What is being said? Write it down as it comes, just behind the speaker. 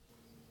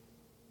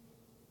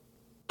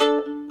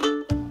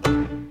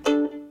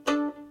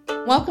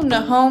Welcome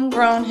to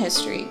Homegrown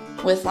History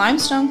with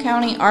Limestone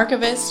County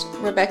archivist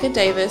Rebecca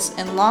Davis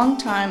and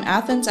longtime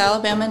Athens,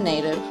 Alabama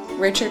native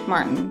Richard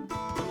Martin.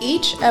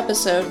 Each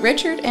episode,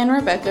 Richard and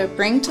Rebecca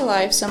bring to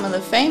life some of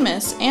the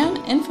famous and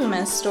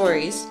infamous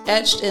stories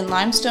etched in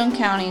Limestone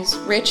County's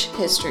rich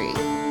history.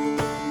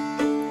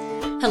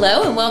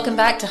 Hello and welcome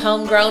back to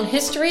Homegrown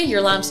History,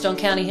 your Limestone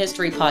County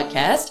History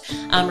podcast.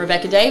 I'm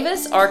Rebecca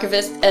Davis,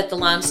 archivist at the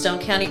Limestone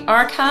County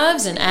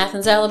Archives in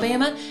Athens,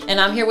 Alabama, and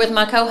I'm here with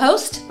my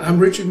co-host. I'm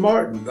Richard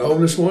Martin, the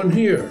oldest one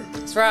here.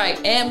 That's right,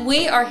 and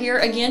we are here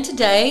again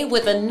today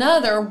with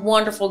another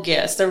wonderful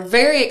guest. They're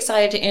very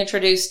excited to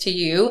introduce to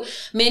you.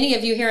 Many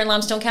of you here in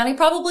Limestone County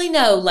probably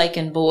know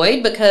Lakin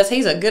Boyd because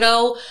he's a good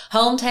old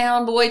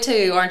hometown boy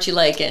too, aren't you,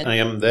 Lakin? I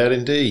am that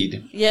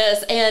indeed.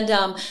 Yes,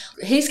 and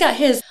he's got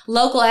his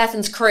local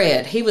Athens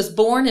cred. He was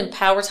born in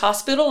Powers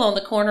Hospital on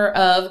the corner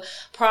of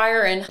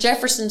Pryor and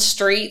Jefferson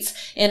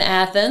Streets in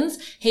Athens.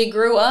 He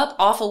grew up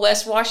off of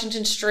West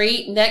Washington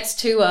Street next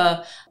to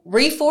a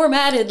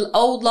reformatted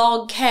old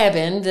log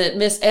cabin that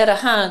Miss Etta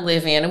Hine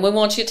lived in. And we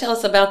want you to tell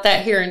us about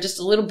that here in just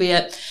a little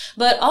bit.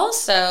 But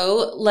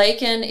also,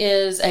 Lakin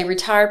is a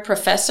retired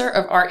professor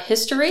of art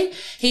history.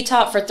 He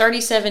taught for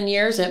 37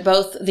 years at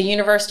both the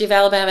University of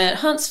Alabama at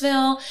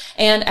Huntsville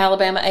and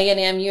Alabama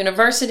A&M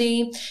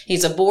University.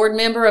 He's a board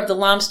member of the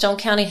Limestone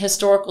County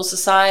Historical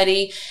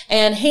Society,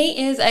 and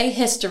he is a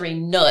history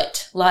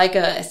nut like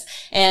us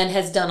and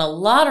has done a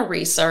lot of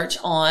research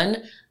on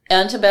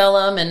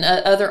antebellum and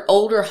other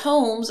older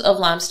homes of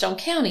Limestone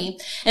County.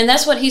 And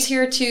that's what he's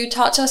here to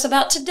talk to us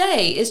about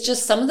today, is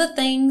just some of the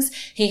things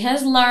he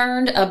has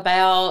learned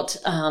about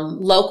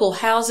local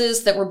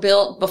houses that were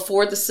built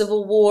before the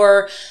Civil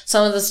War.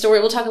 Some of the story,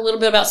 we'll talk a little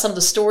bit about some of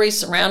the stories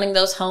surrounding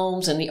those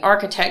homes and the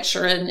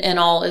architecture and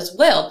all as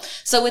well.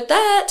 So with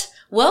that,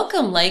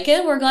 welcome,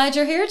 Lakin. We're glad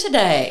you're here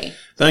today.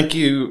 Thank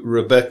you,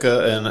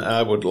 Rebecca, and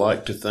I would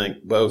like to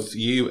thank both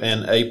you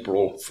and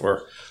April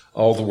for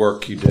all the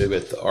work you do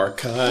at the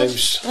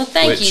archives, well,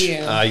 thank which you.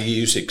 I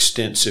use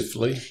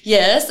extensively.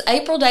 Yes,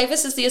 April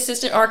Davis is the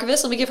assistant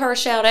archivist. Let me give her a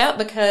shout out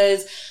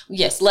because,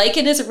 yes,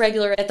 Lakin is a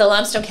regular at the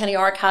Limestone County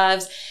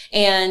Archives,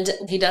 and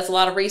he does a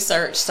lot of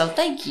research, so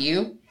thank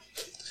you.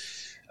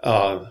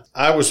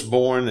 I was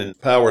born in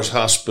Powers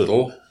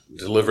Hospital,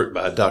 delivered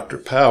by Dr.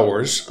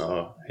 Powers.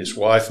 His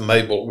wife,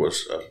 Mabel,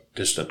 was a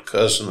distant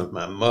cousin of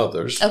my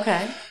mother's.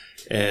 Okay.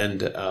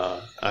 And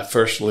I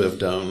first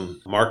lived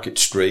on Market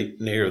Street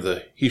near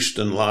the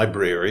Houston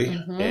Library,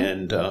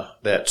 and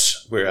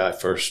that's where I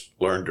first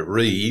learned to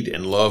read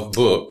and love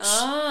books.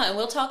 And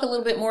we'll talk a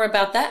little bit more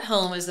about that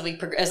home as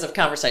the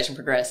conversation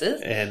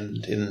progresses.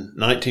 And in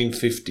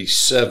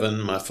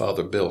 1957, my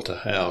father built a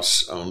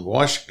house on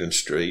Washington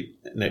Street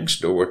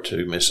next door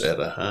to Miss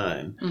Etta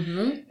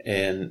Hine.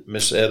 And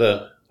Miss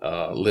Etta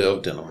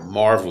lived in a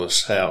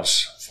marvelous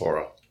house for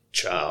a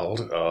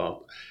child,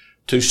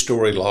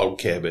 two-story log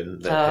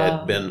cabin that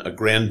had been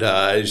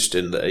aggrandized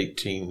in the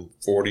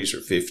 1840s or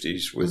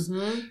 50s with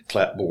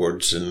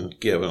clapboards and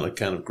given a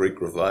kind of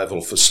Greek revival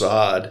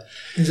facade.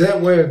 Is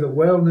that where the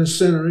wellness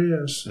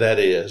center is? That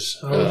is.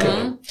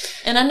 Okay.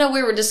 And I know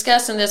we were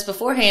discussing this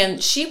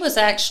beforehand. She was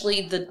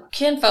actually the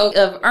kinfolk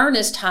of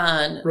Ernest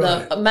Hine,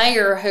 Right. the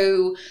mayor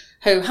who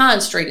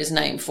Hine Street is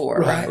named for,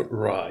 right?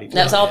 Right.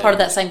 That's all part of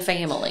that same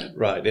family.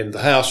 Right. And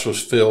the house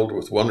was filled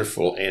with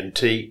wonderful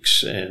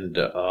antiques and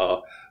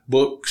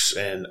books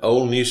and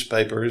old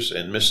newspapers,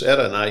 and Miss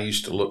Etta and I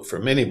used to look for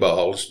mini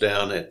balls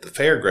down at the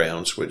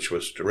fairgrounds, which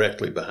was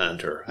directly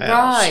behind her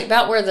house. Right,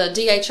 about where the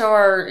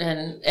DHR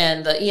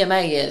and the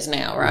EMA is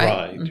now,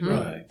 right? Right,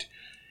 right.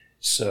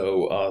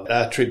 So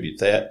I attribute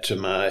that to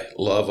my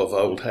love of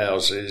old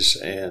houses,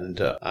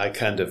 and I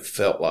kind of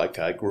felt like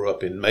I grew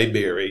up in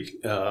Mayberry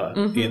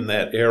in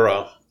that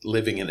era,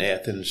 living in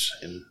Athens,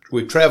 and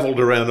we traveled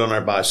around on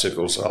our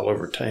bicycles all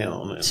over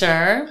town. And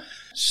Sure.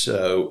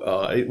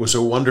 so it was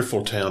a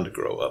wonderful town to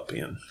grow up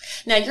in.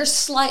 Now, you're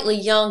slightly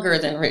younger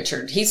than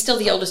Richard. He's still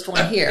the oldest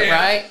one here,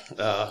 right?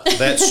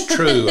 That's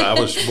true. I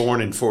was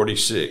born in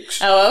 46.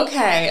 Oh,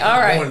 okay. All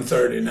right. Born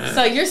 39.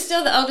 So you're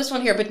still the oldest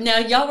one here, but now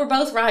y'all were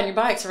both riding your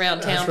bikes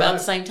around town That's about right.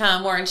 the same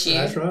time, weren't you?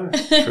 That's right.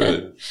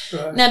 True.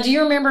 Right. Now, do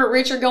you remember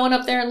Richard going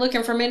up there and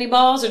looking for mini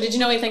balls, or did you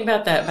know anything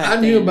about that back I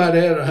then? knew about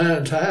Etta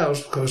Hine's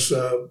house because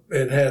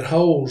it had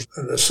holes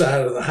in the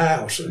side of the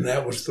house, and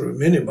that was through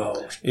mini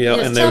balls. Yeah,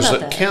 Yes, and tell there was about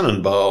a that.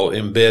 cannonball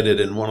embedded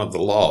in one of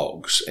the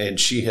logs, and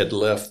she had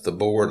left the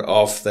board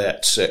off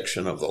that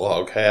section of the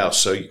log house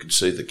so you could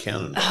see the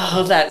cannonball.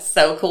 Oh, that's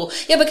so cool.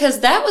 Yeah, because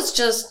that was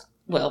just,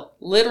 well,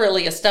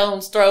 literally a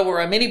stone's throw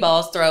or a mini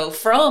ball's throw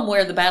from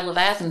where the Battle of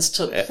Athens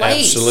took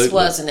place, Absolutely.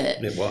 wasn't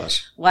it? It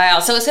was. Wow.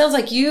 So it sounds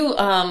like you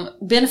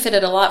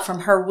benefited a lot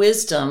from her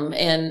wisdom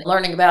in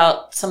learning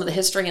about some of the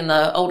history in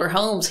the older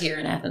homes here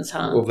in Athens,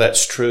 huh? Well,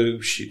 that's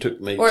true. She took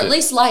me Or to... at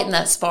least lighten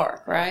that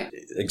spark, right?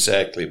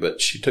 Exactly,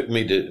 but she took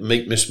me to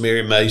meet Miss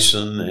Mary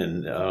Mason,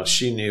 and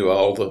she knew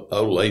all the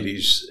old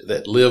ladies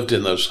that lived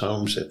in those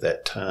homes at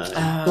that time.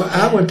 Well,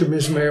 I went to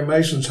Miss Mary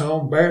Mason's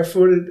home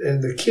barefooted,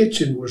 and the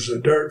kitchen was a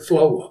dirt floor.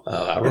 floor.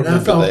 I and remember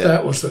I thought that.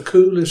 that was the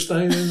coolest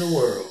thing in the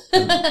world.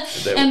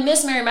 And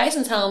Miss Mary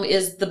Mason's home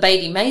is the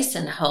Beatty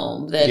Mason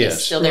home that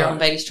is still there on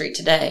Beatty Street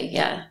today.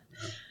 Yeah.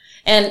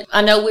 And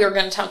I know we were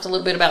going to talk a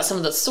little bit about some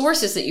of the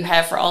sources that you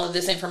have for all of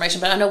this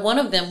information, but I know one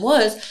of them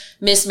was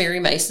Miss Mary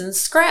Mason's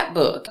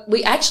scrapbook.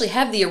 We actually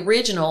have the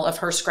original of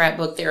her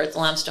scrapbook there at the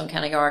Limestone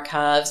County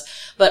Archives,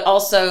 but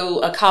also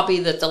a copy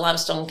that the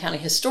Limestone County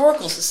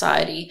Historical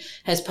Society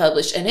has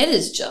published, and it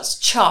is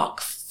just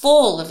chock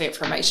full of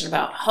information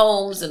about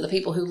homes and the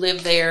people who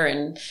lived there.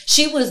 And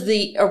she was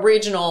the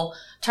original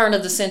turn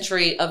of the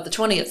century of the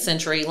 20th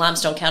century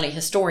Limestone County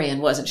historian,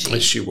 wasn't she?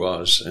 She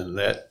was, and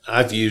that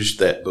I've used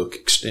that book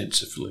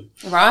extensively.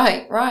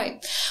 Right.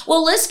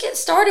 Well, let's get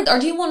started. Or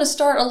do you want to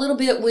start a little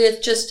bit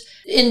with just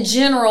in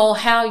general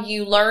how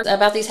you learned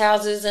about these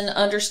houses and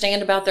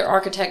understand about their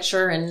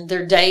architecture and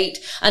their date?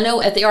 I know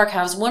at the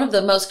archives, one of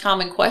the most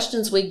common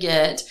questions we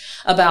get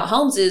about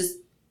homes is,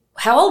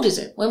 how old is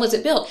it? When was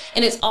it built?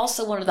 And it's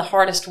also one of the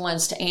hardest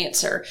ones to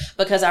answer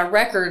because our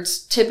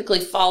records typically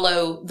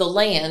follow the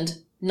land,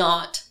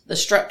 not the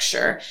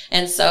structure.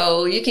 And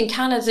so you can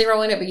kind of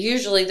zero in it, but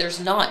usually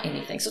there's not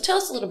anything. So tell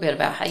us a little bit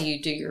about how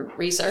you do your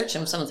research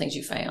and some of the things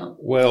you found.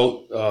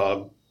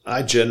 Well,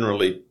 I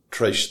generally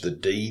trace the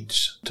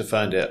deeds to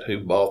find out who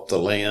bought the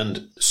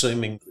land,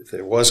 assuming if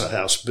there was a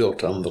house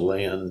built on the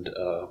land,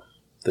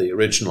 the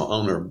original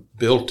owner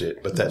built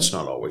it, but that's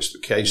not always the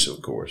case,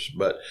 of course.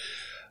 But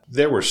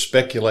there were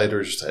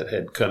speculators that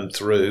had come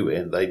through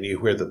and they knew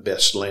where the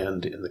best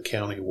land in the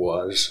county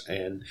was.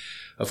 And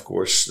of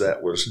course,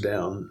 that was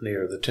down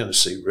near the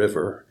Tennessee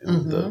River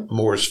in the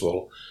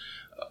Mooresville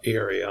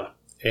area.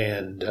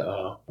 And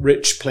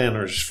rich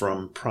planters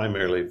from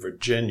primarily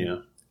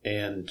Virginia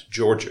and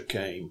Georgia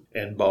came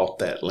and bought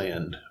that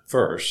land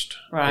first.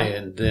 Right.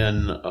 And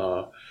then,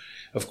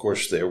 of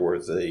course, there were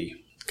the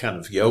kind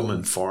of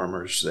yeoman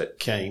farmers that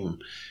came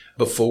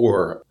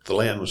before the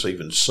land was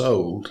even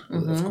sold.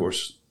 Of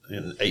course,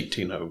 in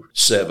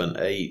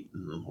 1807-8,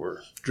 and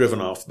were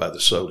driven off by the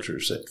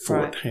soldiers at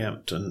Fort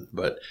Hampton.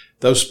 But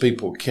those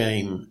people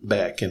came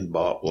back and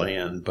bought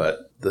land.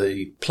 But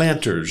the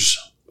planters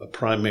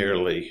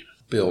primarily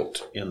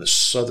built in the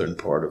southern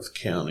part of the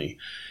county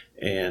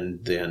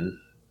and then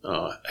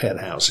had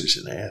houses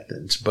in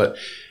Athens. But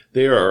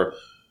there are,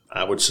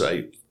 I would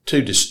say,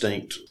 two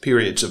distinct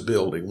periods of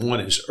building.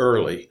 One is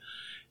early,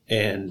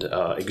 and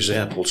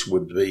examples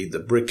would be the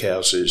brick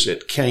houses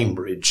at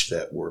Cambridge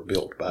that were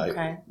built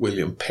by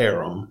William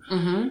Parham,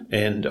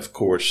 and of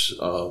course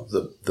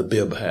the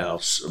Bibb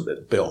House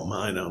at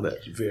Belmina.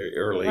 That's very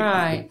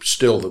early,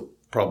 still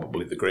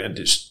probably the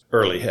grandest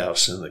early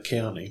house in the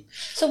county.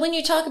 So when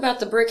you talk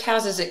about the brick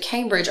houses at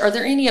Cambridge, are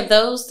there any of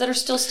those that are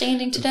still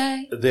standing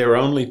today? There are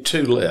only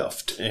two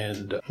left,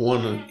 and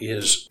one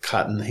is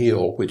Cotton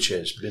Hill, which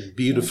has been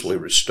beautifully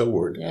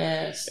restored.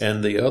 Yes.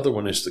 And the other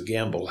one is the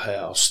Gamble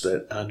House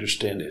that I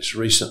understand is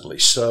recently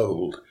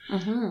sold.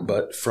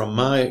 But from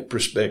my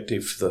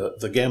perspective,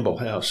 the Gamble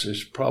House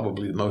is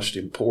probably the most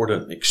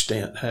important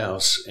extant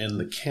house in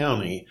the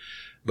county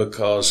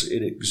because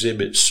it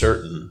exhibits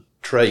certain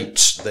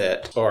traits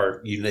that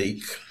are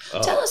unique.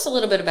 Tell us a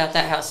little bit about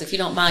that house, if you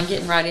don't mind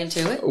getting right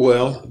into it.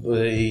 Well,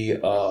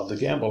 the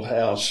Gamble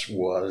House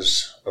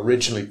was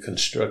originally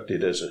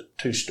constructed as a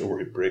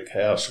two-story brick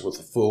house with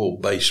a full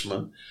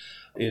basement.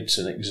 It's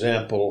an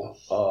example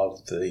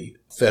of the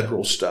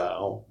Federal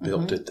style,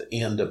 built at the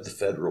end of the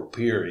Federal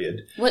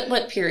period.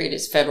 What period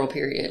is Federal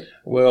period?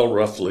 Well,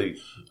 roughly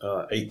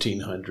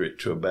 1800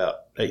 to about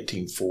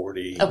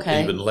 1840,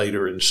 even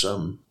later in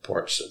some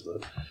parts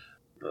of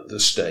the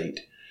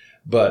state.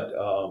 But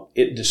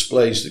it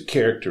displays the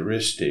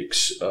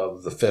characteristics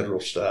of the Federal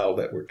style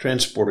that were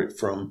transported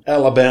from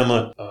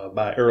Alabama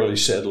by early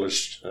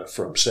settlers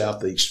from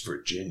southeast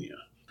Virginia.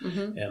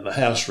 And the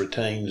house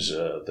retains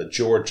the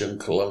Georgian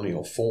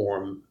colonial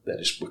form that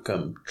has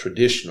become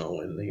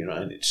traditional in the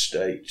United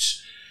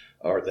States,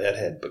 or that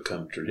had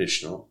become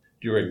traditional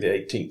during the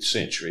 18th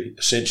century,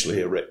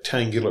 essentially a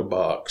rectangular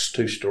box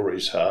 2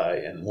 stories high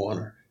and 1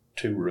 or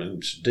 2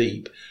 rooms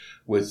deep,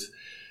 with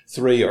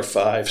 3 or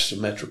 5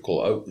 symmetrical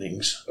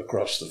openings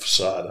across the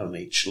facade on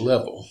each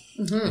level.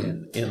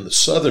 And in the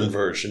southern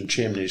version,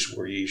 chimneys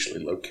were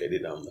usually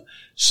located on the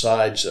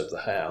sides of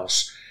the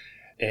house,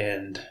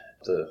 and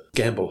the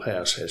Gamble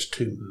House has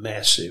 2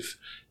 massive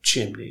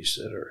chimneys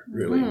that are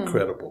really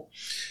incredible.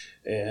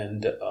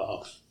 And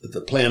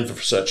the plan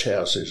for such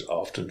houses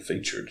often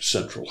featured a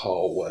central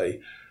hallway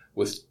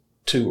with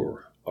 2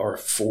 or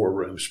 4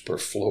 rooms per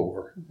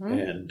floor.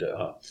 And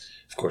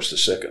of course, the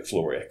second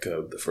floor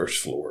echoed the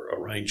first floor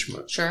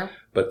arrangement. Sure.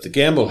 But the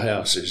Gamble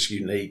House is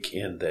unique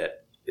in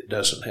that it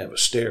doesn't have a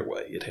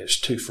stairway. It has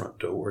 2 front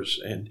doors.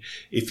 And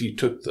if you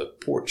took the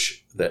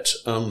porch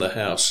that's on the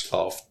house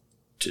off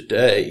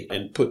today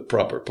and put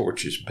proper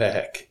porches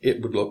back,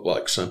 it would look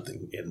like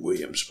something in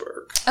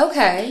Williamsburg.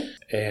 Okay.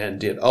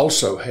 And it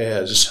also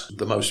has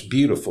the most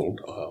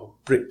beautiful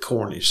brick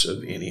cornice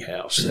of any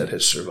house that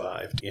has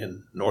survived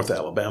in North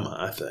Alabama,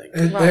 I think.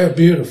 And they're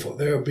beautiful.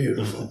 They're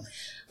beautiful.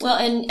 Well,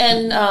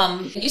 and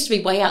it used to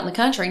be way out in the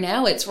country.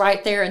 Now it's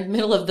right there in the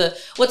middle of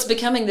what's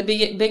becoming the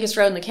biggest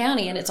road in the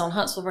county, and it's on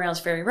Huntsville Browns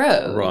Ferry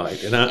Road.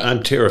 Right, and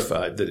I'm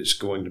terrified that it's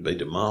going to be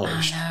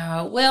demolished. I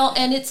know. Well,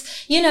 and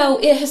it's,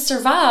 it has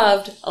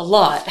survived a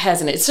lot,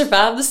 hasn't it? It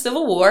survived the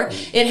Civil War.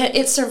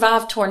 It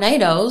survived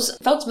tornadoes.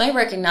 Folks may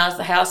recognize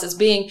the house as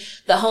being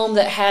the home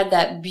that had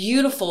that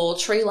beautiful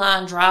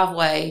tree-lined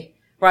driveway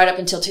right up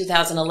until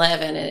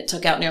 2011, and it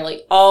took out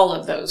nearly all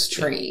of those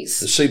trees.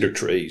 The cedar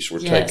trees were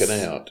taken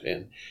out.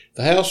 And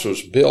the house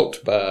was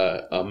built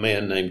by a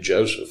man named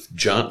Joseph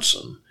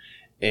Johnson,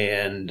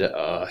 and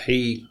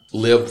he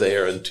lived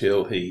there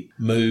until he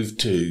moved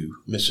to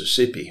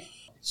Mississippi.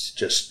 It's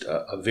just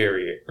a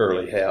very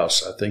early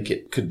house. I think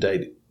it could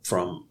date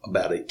from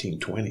about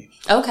 1820.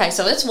 Okay,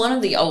 so it's one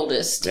of the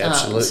oldest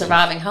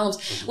surviving homes.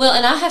 Mm-hmm. Well,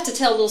 and I have to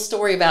tell a little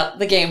story about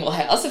the Gamble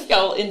House, if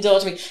y'all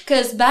indulge me,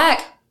 because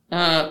back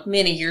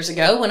many years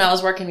ago when I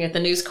was working at the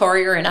News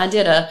Courier, and I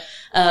did a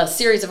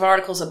series of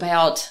articles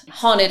about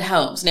haunted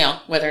homes.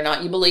 Now, whether or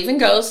not you believe in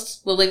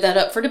ghosts, we'll leave that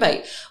up for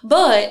debate.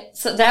 But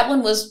so that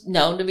one was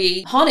known to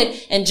be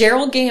haunted, and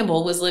Gerald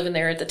Gamble was living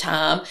there at the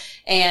time.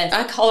 And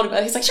I called him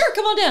up. He's like, "Sure,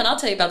 come on down. I'll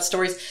tell you about the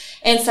stories."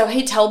 And so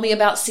he told me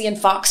about seeing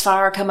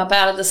Foxfire come up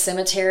out of the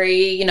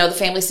cemetery, the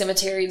family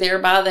cemetery there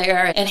by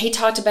there. And he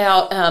talked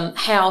about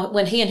how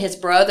when he and his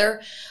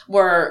brother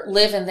were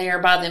living there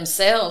by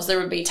themselves, there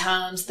would be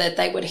times that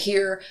they would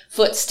hear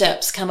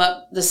footsteps come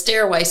up the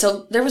stairway.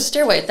 So there was a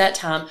stairway at that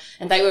time,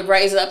 and they would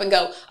raise up and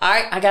go, "All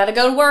right, I got to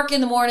go to work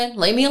in the morning.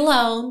 Leave me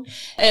alone."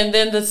 And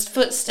then the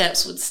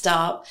footsteps would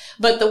stop.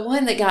 But the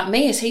one that got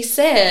me is he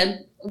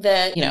said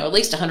that, at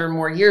least 100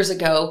 more years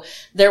ago,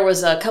 there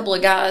was a couple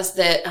of guys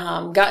that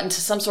got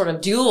into some sort of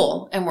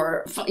duel and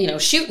were,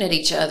 shooting at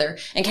each other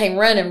and came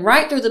running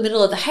right through the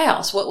middle of the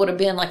house, what would have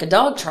been like a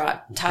dog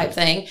trot type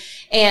thing.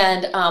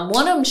 And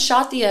one of them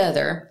shot the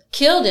other,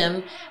 killed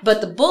him,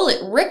 but the bullet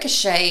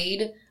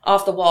ricocheted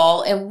off the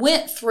wall and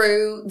went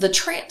through the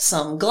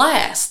transom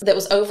glass that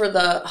was over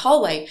the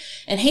hallway.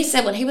 And he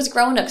said when he was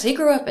growing up, because he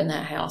grew up in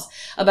that house,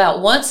 about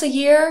once a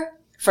year,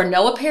 for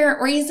no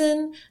apparent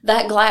reason,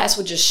 that glass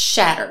would just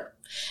shatter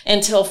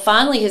until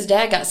finally his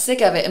dad got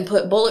sick of it and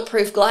put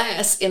bulletproof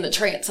glass in the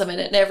transom, and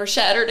it never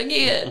shattered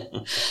again.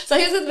 So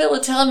he was in the middle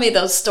of telling me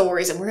those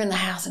stories, and we're in the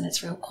house and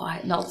it's real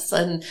quiet, and all of a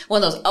sudden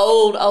one of those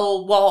old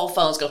wall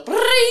phones goes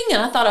ring,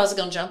 and I thought I was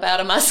going to jump out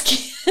of my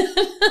skin.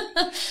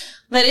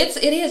 But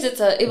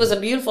it was a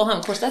beautiful home.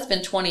 Of course, that's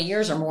been 20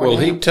 years or more. Well,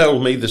 now. he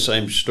told me the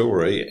same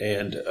story,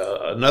 and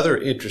another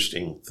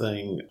interesting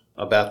thing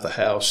about the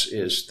house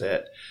is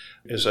that,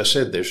 as I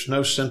said, there's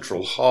no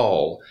central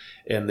hall,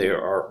 and there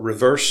are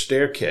reverse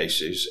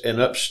staircases, and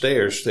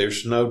upstairs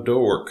there's no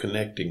door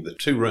connecting the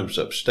two rooms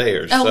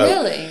upstairs. Oh,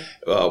 really?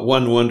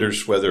 One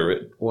wonders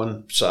whether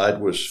one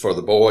side was for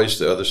the boys,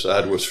 the other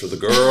side was for the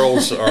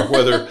girls, or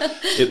whether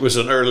it was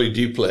an early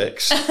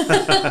duplex.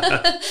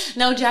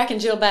 No Jack and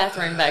Jill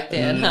bathroom back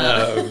then,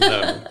 huh?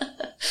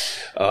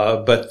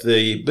 No. But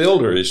the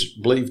builder is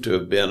believed to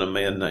have been a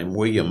man named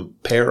William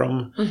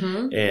Parham,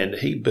 and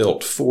he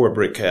built 4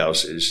 brick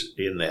houses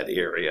in that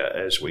area,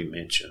 as we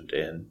mentioned.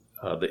 And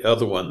the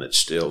other one that's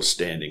still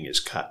standing is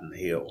Cotton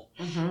Hill.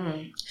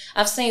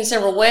 I've seen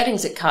several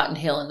weddings at Cotton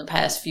Hill in the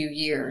past few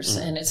years,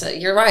 and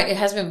you're right, it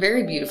has been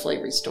very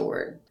beautifully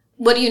restored.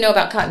 What do you know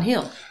about Cotton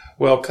Hill?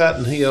 Well,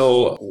 Cotton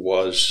Hill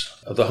was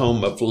the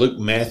home of Luke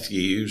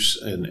Matthews,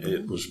 and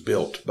it was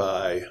built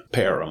by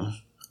Parham.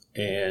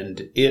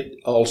 And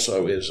it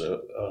also is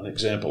an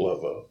example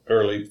of an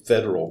early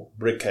federal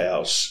brick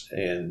house,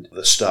 and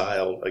the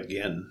style,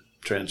 again,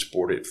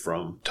 transported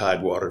from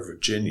Tidewater,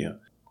 Virginia.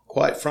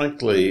 Quite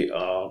frankly,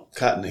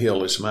 Cotton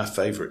Hill is my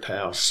favorite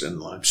house in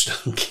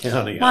Limestone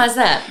County. Why is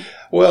that?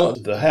 Well,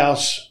 the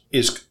house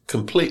is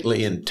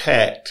completely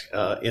intact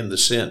in the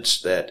sense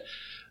that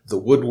the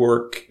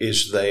woodwork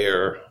is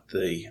there.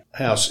 The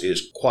house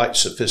is quite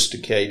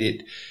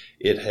sophisticated.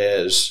 It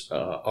has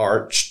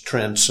arched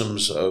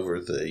transoms over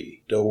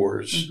the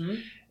doors.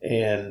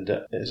 And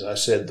as I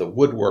said, the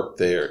woodwork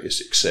there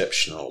is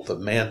exceptional. The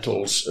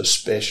mantels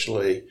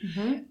especially.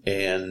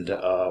 And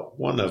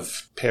one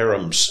of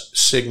Parham's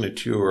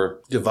signature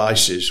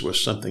devices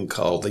was something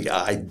called the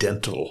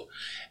idental.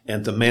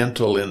 And the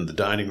mantel in the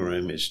dining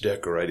room is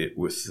decorated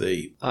with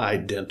the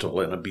idental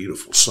and a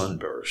beautiful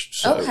sunburst.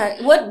 So, okay.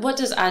 What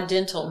does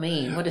idental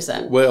mean? What is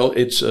that? Well,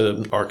 it's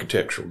an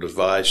architectural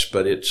device,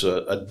 but it's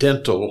a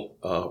dental,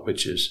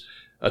 which is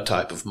a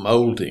type of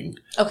molding,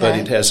 but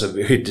it has a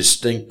very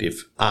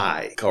distinctive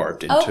eye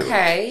carved into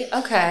it.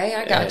 Okay,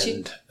 I got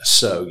you.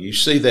 So you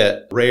see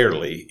that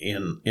rarely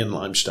in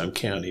Limestone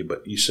County,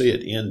 but you see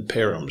it in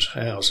Parham's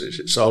houses.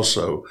 It's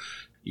also,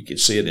 you can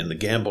see it in the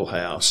Gamble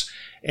House,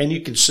 and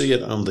you can see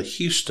it on the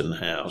Houston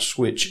House,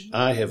 which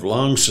I have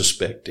long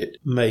suspected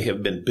may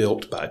have been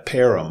built by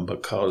Parham,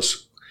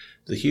 because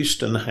the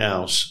Houston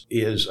House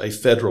is a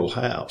federal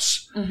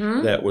house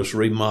that was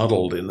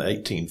remodeled in the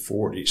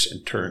 1840s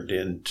and turned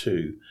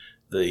into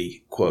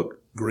the, quote,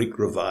 Greek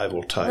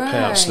Revival type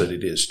house that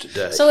it is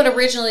today. So it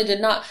originally did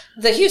not.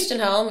 The Houston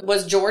home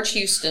was George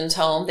Houston's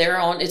home.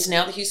 It's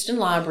now the Houston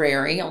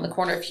Library on the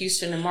corner of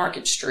Houston and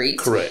Market Street.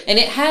 Correct. And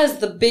it has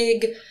the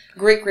big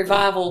Greek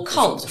Revival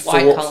columns,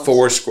 white columns.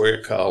 4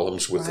 square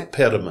columns with a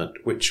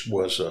pediment, which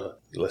was a,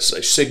 let's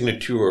say,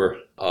 signature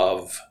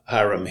of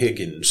Hiram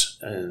Higgins.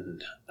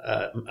 And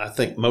I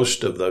think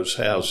most of those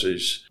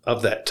houses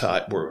of that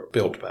type were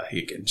built by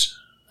Higgins.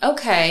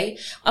 Okay.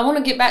 I want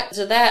to get back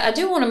to that. I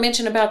do want to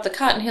mention about the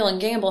Cotton Hill and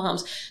Gamble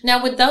homes.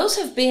 Now, would those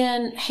have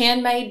been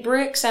handmade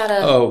bricks out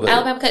of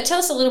Alabama? Tell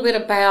us a little bit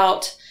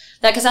about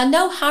that, because I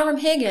know Hiram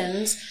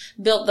Higgins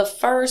built the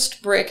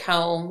first brick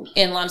home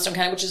in Limestone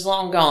County, which is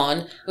long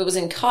gone. It was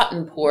in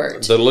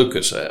Cottonport. The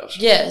Lucas House.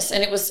 Yes,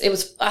 and it was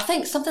I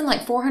think something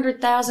like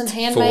 400,000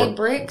 handmade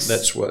bricks.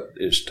 That's what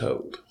is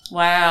told.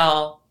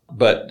 Wow.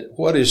 But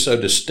what is so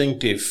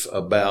distinctive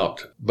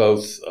about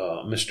both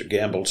Mr.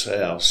 Gamble's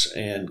house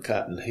and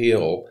Cotton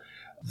Hill,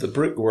 the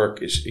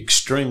brickwork is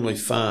extremely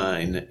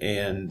fine,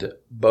 and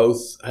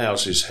both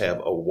houses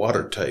have a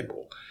water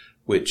table,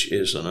 which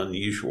is an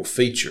unusual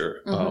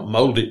feature.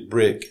 Molded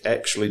brick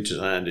actually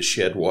designed to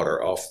shed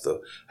water off the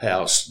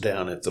house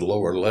down at the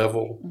lower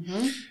level.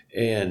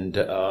 And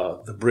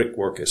the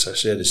brickwork, as I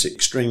said, is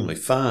extremely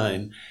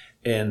fine,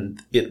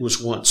 and it was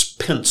once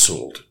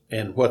penciled.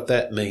 And what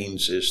that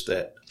means is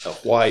that a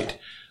white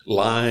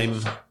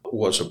lime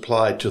was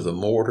applied to the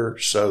mortar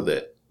so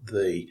that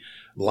the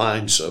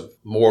lines of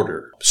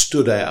mortar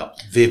stood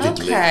out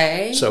vividly.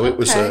 Okay. So it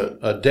was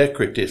a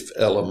decorative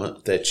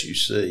element that you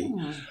see.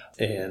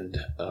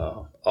 And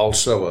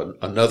also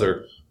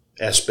another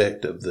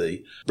aspect of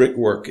the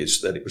brickwork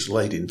is that it was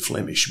laid in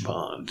Flemish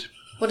bond.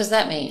 What does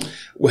that mean?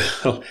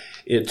 Well,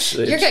 it's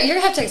you're going to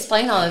have to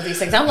explain all of these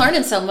things. I'm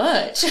learning so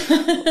much.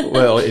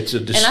 Well, it's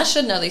and I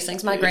should know these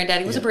things. My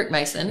granddaddy was a brick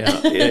mason.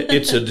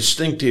 It's a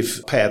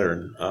distinctive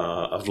pattern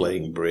of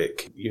laying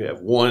brick. You have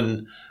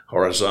one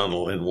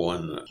horizontal and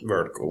one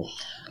vertical.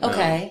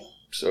 Okay.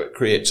 So it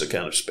creates a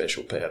kind of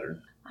special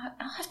pattern.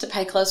 I'll have to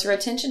pay closer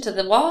attention to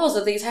the walls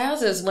of these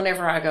houses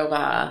whenever I go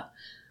by.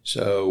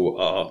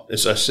 So,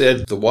 as I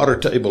said, the water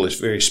table is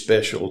very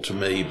special to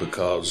me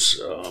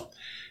because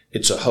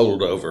it's a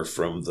holdover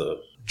from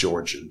the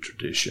Georgian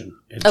tradition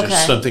and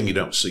just something you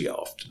don't see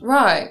often.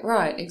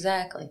 Right,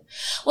 exactly.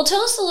 Well,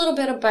 tell us a little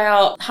bit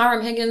about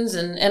Hiram Higgins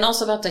and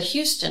also about the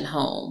Houston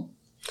home.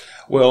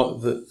 Well,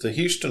 the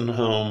Houston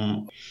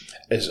home,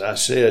 as I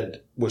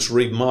said, was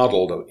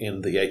remodeled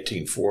in the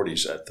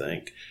 1840s, I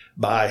think,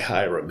 by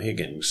Hiram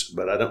Higgins,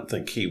 but I don't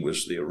think he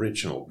was the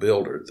original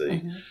builder.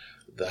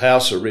 The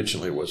house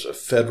originally was a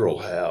federal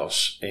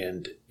house,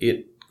 and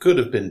it could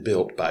have been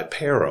built by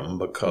Parham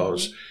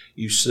because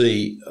you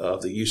see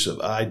the use of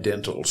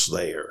identals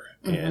there.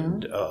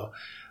 And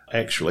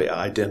actually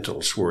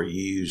identals were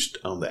used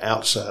on the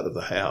outside of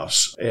the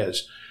house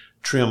as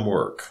trim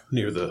work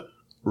near the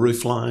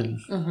roof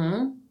line.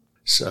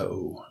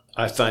 So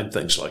I find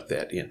things like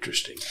that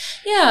interesting.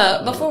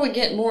 Yeah, before we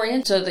get more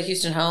into the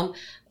Houston home,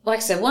 like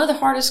I said, one of the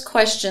hardest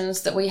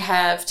questions that we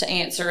have to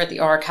answer at the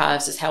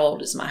archives is, how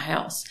old is my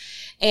house?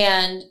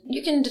 And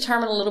you can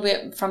determine a little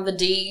bit from the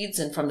deeds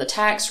and from the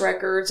tax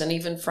records and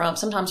even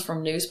sometimes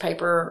from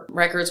newspaper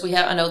records.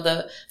 I know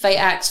the Faye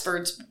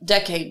Axford's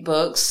decade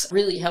books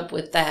really help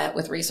with that,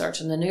 with research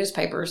in the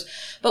newspapers.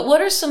 But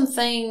what are some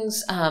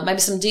things, maybe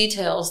some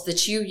details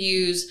that you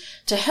use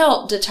to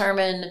help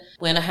determine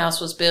when a house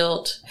was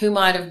built, who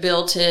might have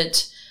built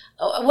it?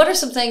 What are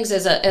some things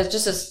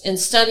in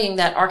studying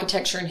that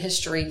architecture and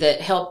history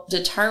that help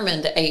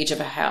determine the age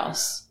of a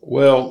house?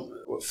 Well,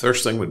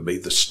 first thing would be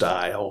the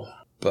style.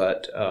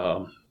 But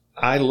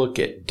I look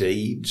at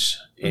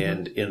deeds,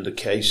 and in the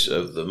case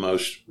of the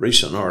most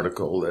recent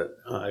article that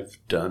I've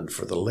done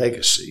for the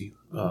Legacy.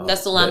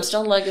 That's the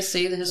Limestone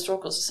Legacy, the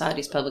Historical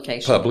Society's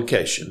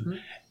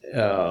publication.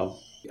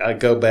 I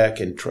go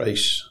back and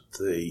trace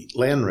the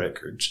land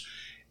records,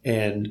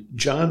 and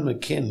John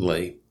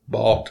McKinley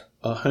bought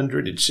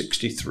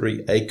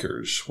 163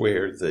 acres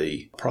where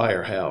the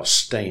Pryor House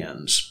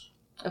stands.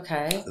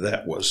 Okay.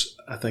 That was,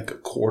 I think, a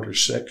quarter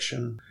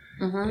section.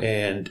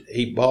 And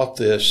he bought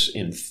this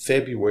in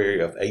February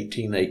of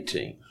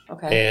 1818.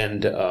 Okay.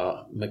 And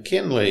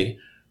McKinley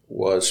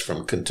was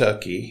from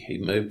Kentucky. He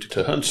moved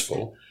to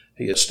Huntsville.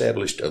 He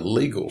established a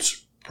legal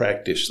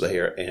practice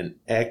there and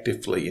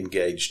actively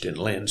engaged in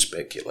land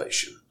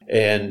speculation.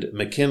 And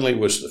McKinley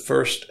was the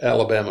first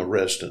Alabama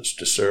resident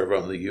to serve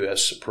on the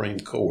U.S. Supreme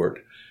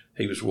Court.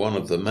 He was one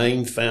of the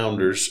main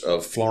founders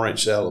of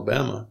Florence,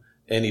 Alabama,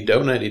 and he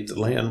donated the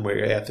land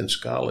where Athens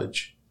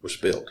College was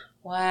built.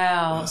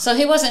 Wow. So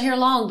he wasn't here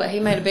long, but he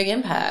made a big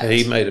impact.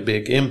 He made a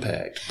big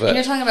impact. But, and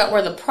you're talking about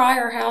where the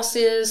Pryor House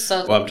is?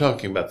 Well, I'm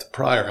talking about the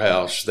Pryor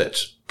House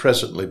that's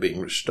presently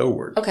being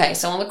restored. Okay,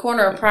 so on the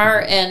corner of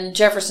Pryor and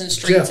Jefferson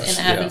Streets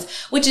in Athens,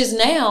 which is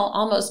now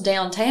almost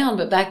downtown,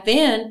 but back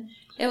then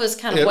it was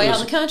kind of way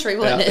out in the country,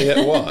 wasn't it?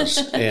 It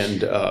was.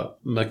 And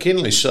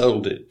McKinley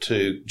sold it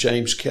to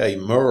James K.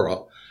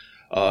 Murrah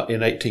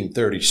in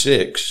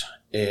 1836,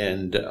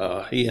 and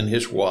he and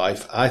his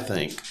wife, I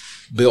think,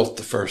 built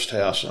the first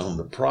house on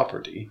the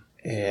property,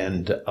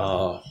 and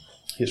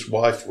his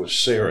wife was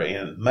Sarah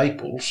Ann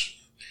Maples.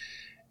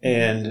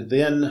 And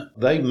then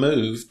they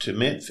moved to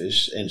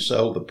Memphis and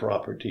sold the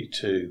property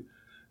to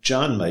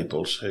John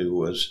Maples, who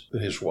was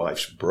his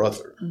wife's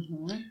brother.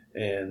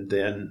 And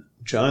then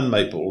John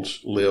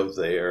Maples lived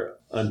there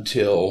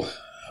until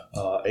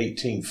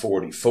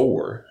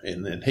 1844,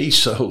 and then he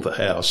sold the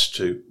house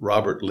to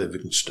Robert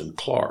Livingston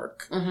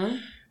Clark.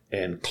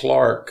 And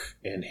Clark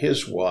and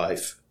his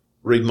wife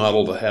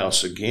remodeled the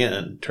house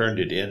again, turned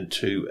it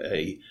into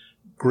a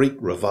Greek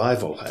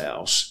Revival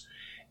house.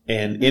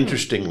 And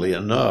interestingly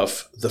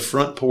enough, the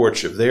front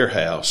porch of their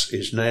house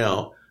is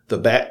now the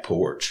back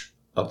porch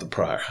of the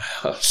Pryor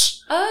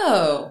house.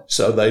 Oh.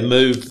 So they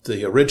moved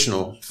the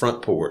original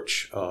front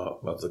porch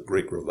of the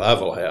Greek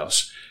Revival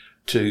house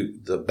to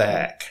the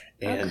back.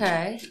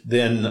 And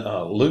then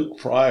Luke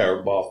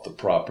Pryor bought the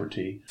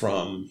property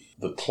from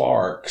the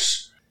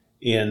Clarks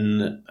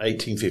in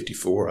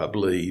 1854, I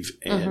believe,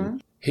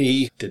 and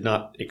he did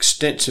not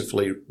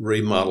extensively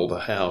remodel the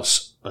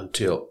house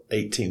until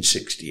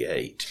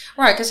 1868.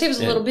 Right, because he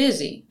was a little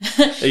busy.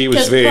 He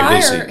was very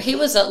busy.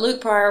 Luke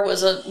Pryor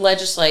was a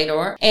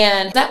legislator,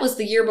 and that was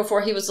the year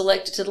before he was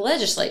elected to the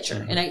legislature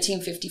in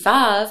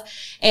 1855.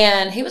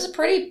 And he was a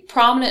pretty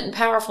prominent and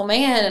powerful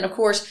man. And of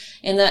course,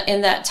 in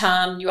that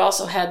time, you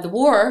also had the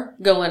war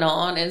going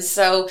on, and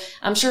so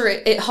I'm sure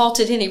it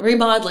halted any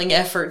remodeling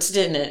efforts,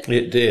 didn't it?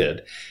 It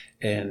did,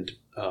 and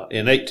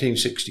in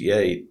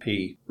 1868,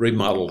 he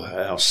remodeled the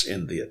house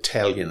in the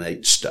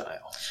Italianate style.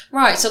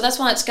 Right, so that's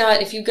why it's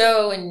got, if you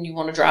go and you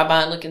want to drive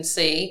by and look and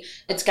see,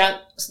 it's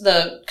got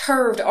the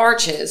curved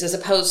arches as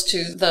opposed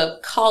to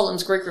the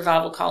columns, Greek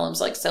Revival columns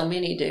like so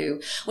many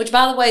do. Which,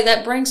 by the way,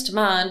 that brings to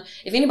mind,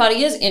 if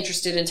anybody is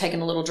interested in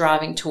taking a little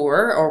driving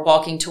tour or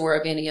walking tour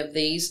of any of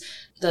these,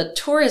 the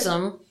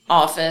tourism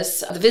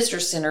office, the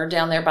visitor center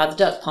down there by the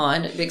duck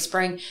pond at Big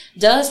Spring,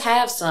 does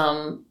have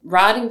some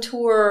riding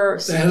tour.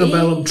 The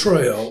Antebellum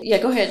Trail. Yeah,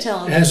 go ahead, tell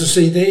them. It has a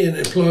CD and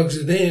it plugs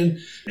it in,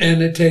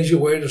 and it tells you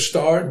where to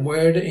start and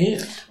where to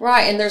end.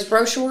 Right, and there's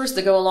brochures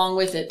that go along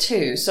with it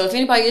too. So if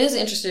anybody is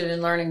interested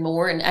in learning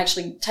more and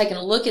actually taking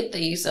a look at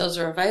these, those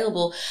are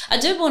available. I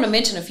did want to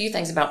mention a few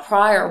things about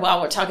Pryor while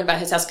we're talking about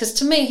his house, because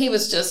to me, he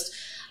was just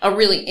a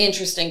really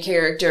interesting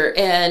character,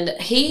 and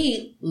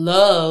he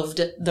loved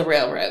the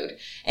railroad.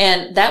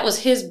 And that was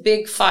his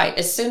big fight.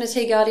 As soon as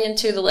he got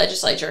into the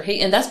legislature,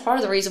 and that's part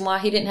of the reason why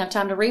he didn't have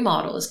time to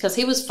remodel, is because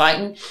he was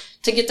fighting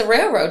to get the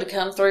railroad to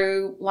come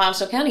through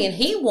Limestone County. And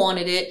he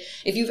wanted it.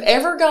 If you've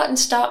ever gotten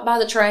stopped by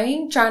the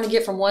train trying to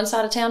get from one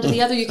side of town to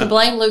the other, you can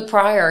blame Luke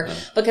Pryor,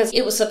 because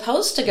it was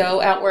supposed to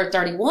go out where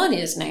 31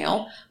 is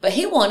now, but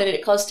he wanted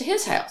it close to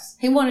his house.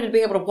 He wanted to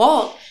be able to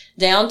walk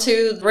down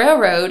to the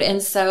railroad.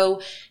 And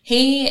so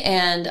he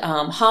and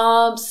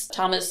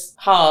Thomas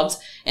Hobbs,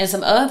 and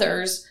some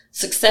others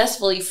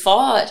successfully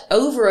fought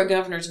over a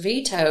governor's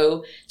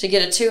veto to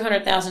get a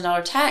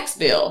 $200,000 tax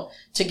bill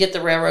to get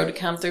the railroad to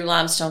come through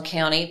Limestone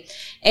County.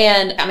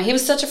 And I mean, he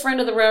was such a friend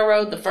of the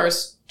railroad. The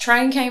first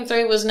train came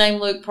through was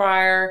named Luke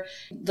Pryor.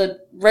 The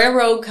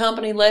railroad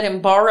company let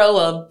him borrow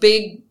a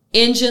big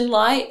engine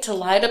light to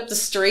light up the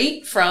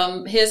street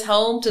from his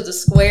home to the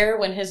square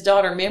when his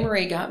daughter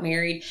Memory got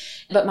married.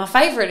 But my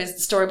favorite is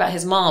the story about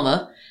his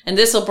mama. And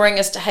this will bring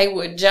us to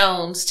Haywood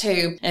Jones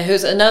too,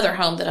 who's another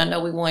home that I know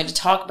we wanted to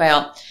talk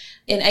about.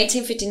 In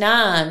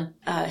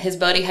 1859, his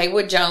buddy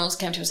Haywood Jones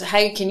came to him and said,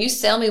 "Hey, can you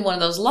sell me one of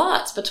those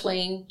lots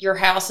between your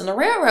house and the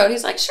railroad?"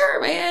 He's like,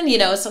 "Sure, man."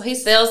 So he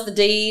sells the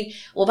deed.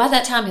 Well, by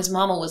that time, his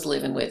mama was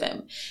living with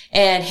him.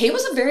 And he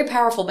was a very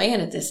powerful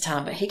man at this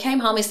time. But he came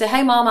home, he said,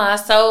 "Hey, Mama, I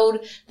sold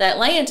that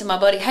land to my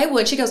buddy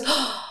Haywood." She goes,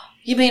 "Oh,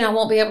 you mean I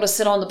won't be able to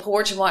sit on the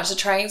porch and watch the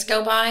trains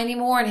go by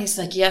anymore?" And he's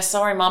like, "Yes,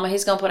 sorry, Mama,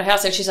 he's going to put a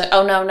house there." She's like,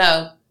 "Oh,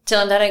 no.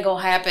 Tell him that ain't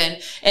going to happen."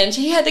 And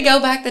she had to go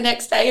back the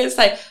next day and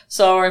say,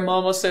 "Sorry,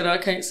 Mama said I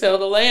can't sell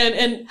the land."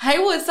 And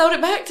Haywood sold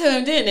it back to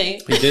him, didn't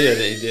he? He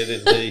did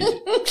indeed.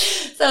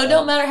 So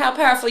no matter how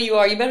powerful you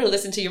are, you better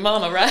listen to your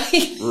mama,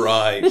 right?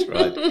 Right.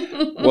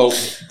 Well,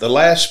 the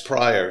last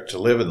Pryor to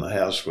live in the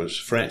house was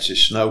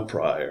Frances Snow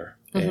Pryor,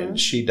 and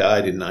she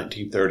died in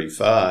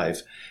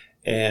 1935.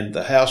 And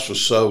the house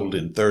was sold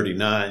in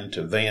 1939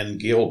 to Van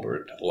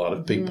Gilbert. A lot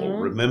of people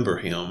remember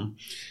him.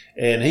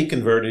 And he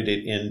converted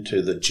it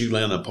into the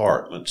Julin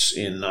Apartments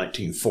in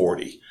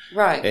 1940.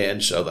 Right.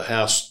 And so the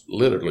house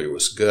literally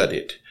was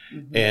gutted.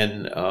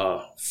 And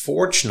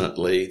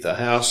fortunately, the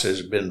house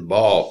has been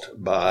bought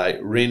by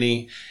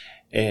Rennie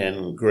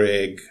and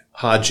Greg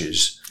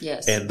Hodges.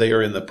 Yes. And they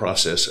are in the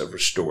process of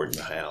restoring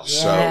the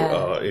house. Yeah.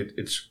 So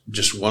it's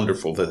just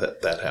wonderful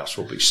that house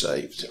will be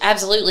saved.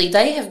 Absolutely.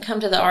 They have come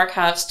to the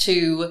archives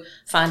to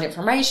find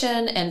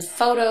information and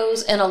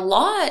photos, and a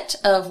lot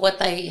of what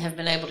they have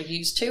been able to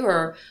use too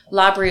are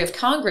Library of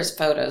Congress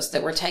photos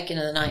that were taken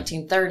in the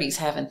 1930s,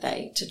 haven't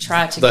they? To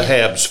try to the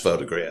Habs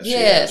photographs.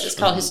 Yes. It's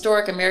called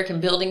Historic American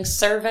Buildings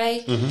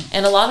Survey.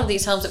 And a lot of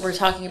these homes that we're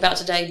talking about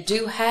today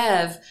do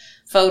have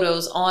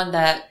photos on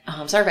that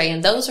survey,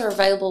 and those are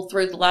available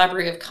through the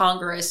Library of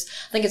Congress.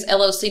 I think it's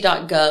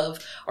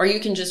loc.gov, or you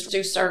can just do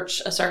a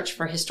search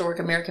for Historic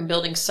American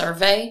Buildings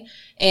Survey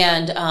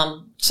and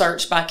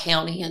search by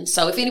county. And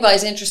so if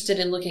anybody's interested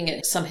in looking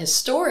at some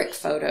historic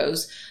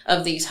photos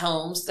of these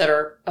homes that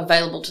are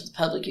available to the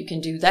public, you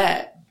can do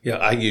that. Yeah,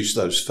 I use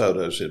those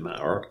photos in my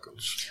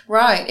articles.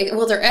 Right.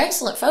 Well, they're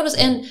excellent photos,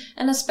 and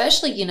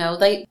especially,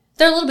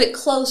 they're a little bit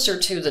closer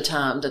to the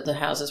time that the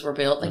houses were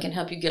built. They can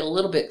help you get a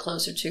little bit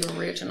closer to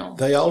original.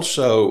 They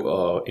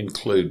also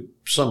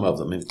some of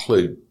them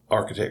include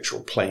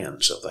architectural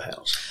plans of the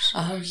houses.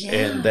 Oh, yeah.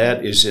 And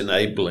that is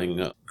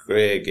enabling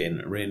Greg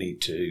and Rennie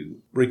to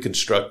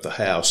reconstruct the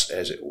house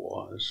as it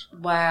was.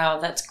 Wow,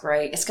 that's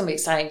great. It's going to be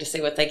exciting to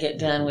see what they get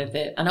done with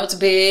it. I know it's a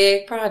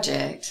big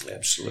project.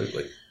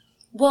 Absolutely.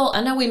 Well,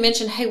 I know we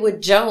mentioned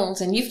Haywood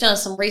Jones, and you've done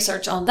some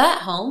research on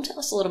that home. Tell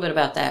us a little bit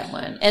about that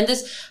one. And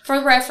this,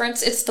 for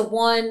reference, it's the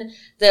one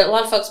that a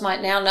lot of folks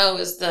might now know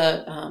is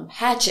the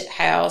Hatchet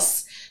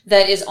House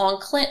that is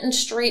on Clinton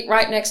Street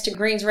right next to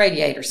Green's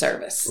Radiator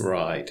Service.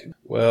 Right.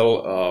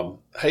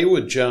 Well,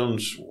 Haywood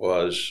Jones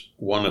was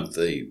one of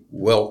the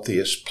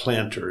wealthiest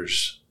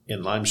planters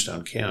in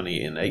Limestone County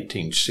in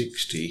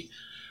 1860.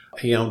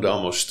 He owned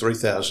almost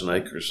 3,000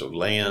 acres of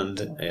land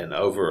and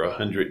over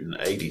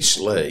 180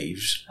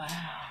 slaves. Wow.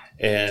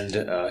 And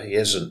he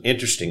has an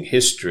interesting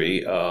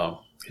history.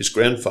 His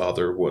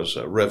grandfather was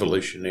a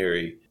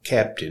Revolutionary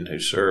captain who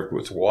served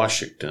with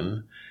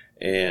Washington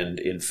and,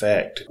 in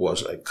fact,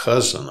 was a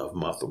cousin of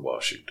Martha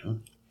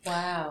Washington.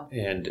 Wow.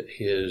 And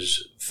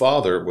his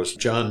father was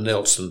John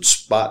Nelson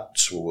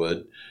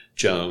Spotswood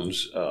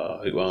Jones,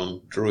 who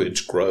owned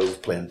Druids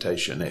Grove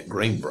Plantation at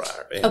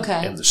Greenbrier.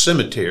 And the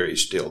cemetery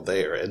is still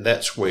there, and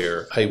that's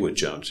where Haywood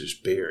Jones is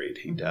buried.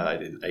 He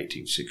died in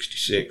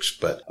 1866,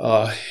 but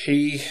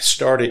he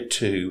started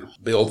to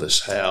build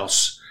this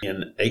house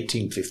in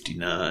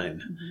 1859.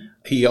 Mm-hmm.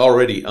 He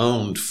already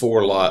owned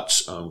 4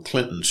 lots on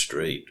Clinton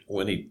Street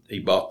when he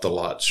bought the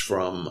lots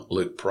from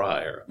Luke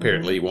Pryor.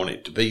 Apparently he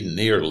wanted to be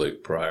near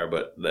Luke Pryor,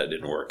 but that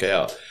didn't work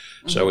out.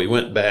 So he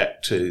went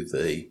back to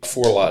the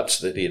 4 lots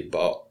that he had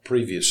bought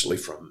previously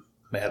from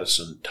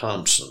Madison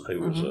Thompson,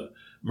 who was a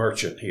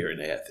merchant here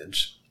in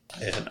Athens.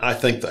 And I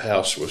think the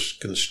house was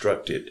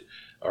constructed,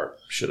 or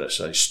should I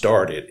say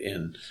started,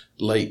 in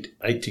late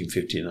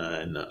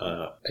 1859,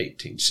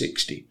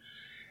 1860.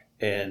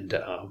 And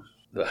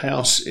the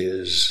house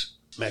is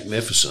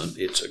magnificent.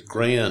 It's a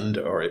grand,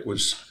 or it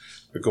was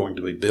going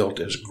to be built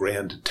as a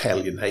grand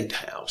Italianate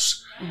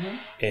house. Mm-hmm.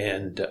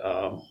 And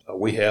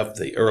we have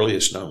the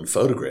earliest known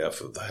photograph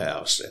of the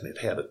house, and it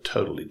had a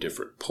totally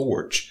different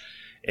porch,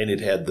 and it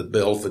had the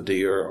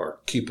belvedere or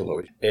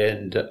cupola.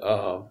 And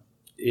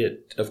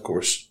it, of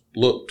course,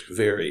 looked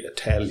very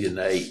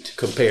Italianate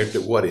compared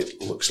to what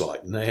it looks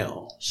like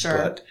now. Sure.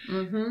 But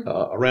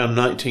around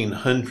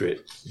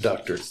 1900,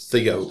 Dr.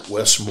 Theo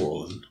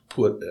Westmoreland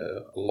put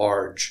a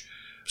large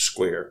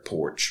square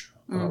porch,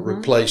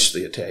 replaced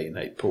the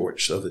Italianate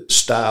porch, so the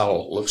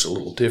style looks a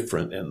little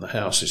different, and the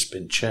house has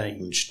been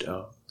changed.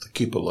 The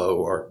cupola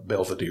or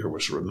belvedere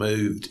was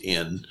removed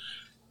in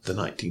the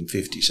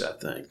 1950s, I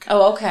think.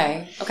 Oh,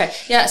 okay. Okay.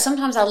 Yeah,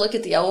 sometimes I look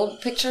at the old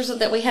pictures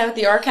that we have at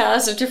the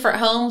archives of different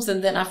homes,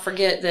 and then I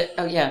forget that,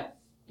 oh, yeah,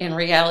 in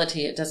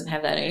reality, it doesn't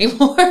have that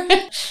anymore.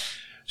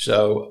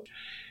 So,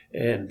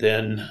 and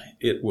then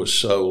it was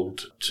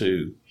sold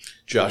to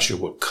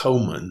Joshua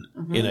Coleman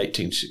in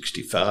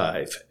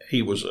 1865.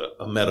 He was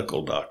a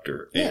medical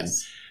doctor, and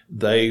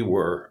they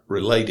were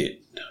related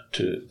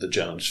to the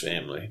Jones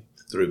family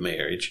through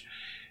marriage.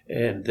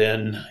 And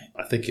then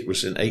I think it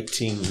was in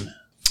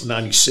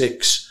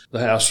 1896, the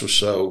house was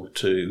sold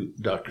to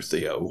Dr.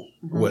 Theo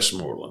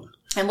Westmoreland.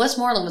 And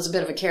Westmoreland was a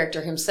bit of a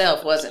character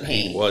himself, wasn't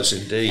he? He was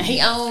indeed.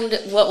 He owned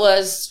what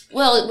was,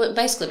 well, it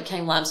basically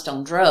became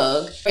Limestone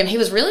Drug. And he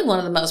was really one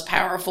of the most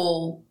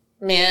powerful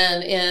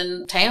men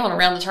in town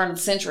around the turn of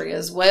the century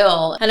as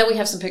well. I know we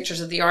have some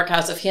pictures of the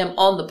archives of him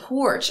on the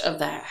porch of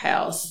that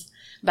house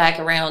back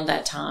around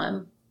that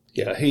time.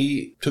 Yeah,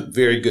 he took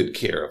very good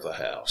care of the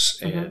house,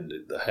 and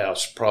the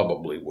house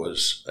probably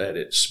was at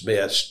its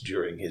best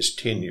during his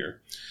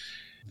tenure.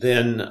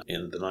 Then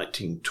in the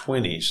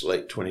 1920s,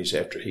 late 20s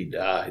after he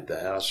died, the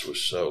house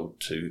was sold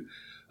to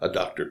a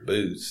Dr.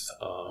 Booth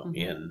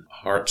in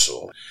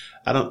Hartselle.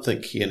 I don't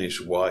think he and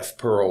his wife,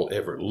 Pearl,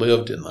 ever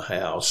lived in the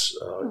house.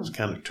 It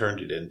kind of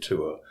turned it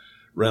into a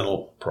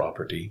rental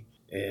property.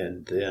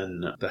 And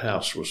then the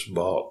house was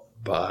bought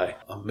by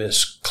a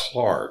Miss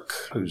Clark,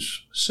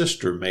 whose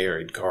sister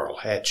married Carl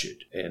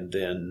Hatchet. And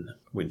then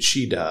when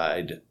she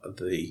died,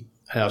 the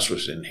house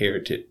was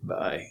inherited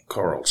by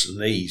Carl's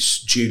niece,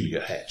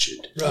 Julia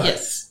Hatchet. Right.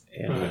 Yes.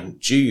 And when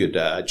Julia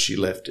died, she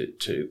left it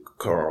to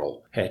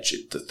Carl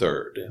Hatchet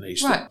III, and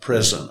he's the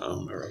present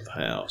owner of the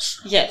house.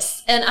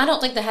 Yes. And I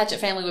don't think the Hatchet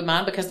family would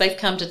mind, because they've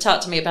come to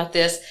talk to me about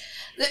this.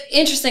 The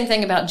interesting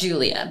thing about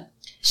Julia,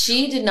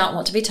 she did not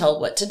want to be told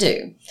what to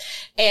do.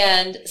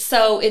 And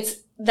so it's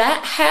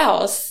that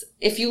house,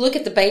 if you look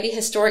at the Beatty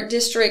Historic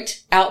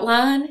District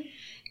outline,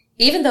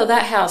 even though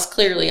that house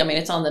clearly, I mean,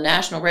 it's on the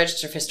National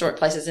Register of Historic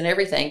Places and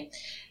everything,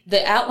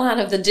 the outline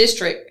of the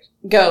district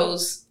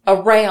goes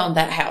around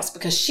that house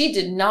because she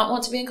did not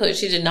want to be included.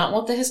 She did not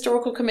want the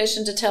historical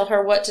commission to tell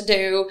her what to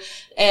do.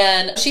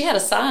 And she had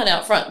a sign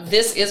out front,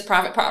 "This is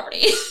private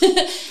property."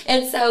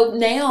 And so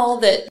now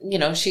that,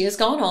 she has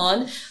gone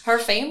on, her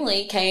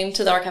family came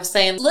to the archive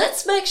saying,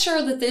 let's make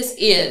sure that this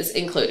is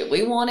included.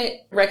 We want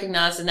it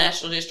recognized as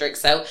National District.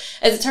 So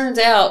as it turns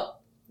out,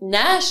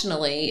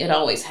 nationally, it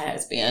always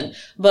has been,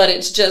 but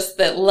it's just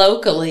that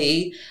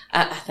locally,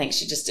 I think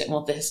she just didn't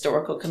want the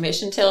historical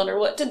commission telling her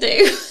what to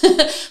do.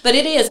 But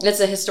it's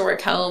a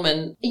historic home.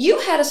 And you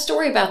had a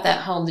story about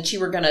that home that you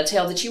were going to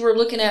tell, that you were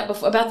looking at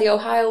before, about the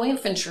Ohio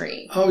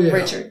Infantry. Oh, yeah.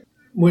 Richard.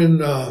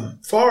 When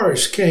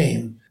Forrest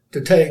came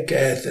to take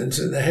Athens,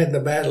 and they had the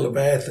Battle of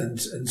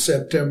Athens in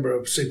September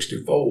of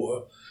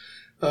 1964,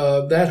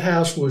 that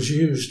house was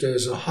used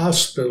as a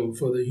hospital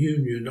for the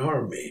Union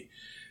Army.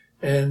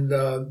 And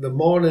the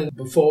morning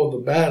before the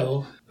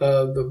battle,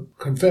 the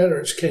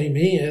Confederates came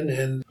in,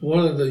 and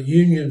one of the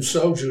Union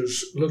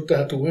soldiers looked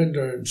out the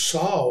window and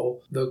saw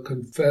the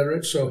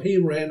Confederates, so he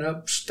ran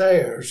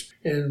upstairs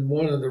in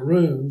one of the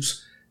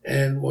rooms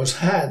and was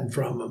hiding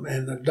from them.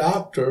 And the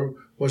doctor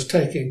was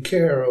taking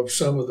care of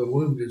some of the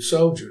wounded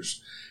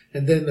soldiers.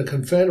 And then the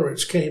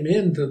Confederates came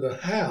into the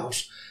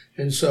house,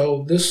 and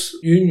so this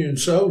Union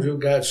soldier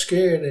got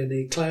scared and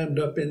he climbed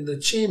up in the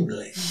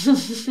chimney.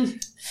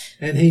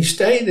 And he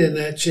stayed in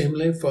that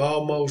chimney for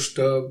almost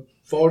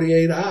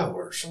 48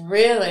 hours.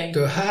 Really?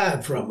 To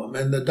hide from them.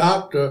 And the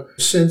doctor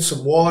sent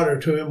some water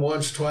to him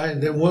once or twice.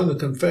 And then one of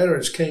the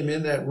Confederates came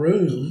in that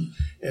room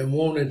and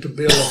wanted to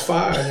build a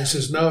fire. And he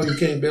says, no, you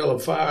can't build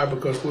a fire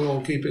because we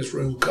won't keep this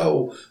room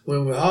cold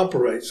when we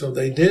operate. So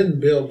they didn't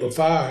build the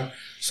fire.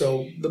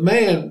 So the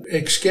man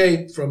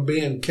escaped from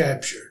being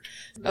captured.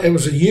 It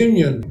was a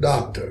Union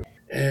doctor.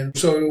 And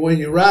so when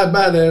you ride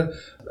by there,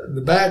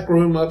 the back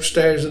room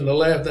upstairs on the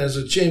left, there's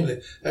a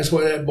chimney. That's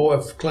where that boy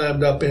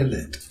climbed up in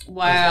it.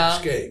 Wow.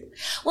 Escape.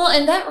 Well,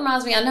 and that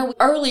reminds me, I know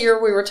earlier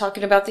we were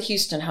talking about the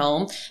Houston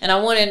home, and I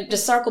wanted to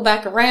circle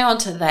back around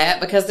to that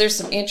because there's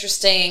some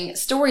interesting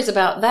stories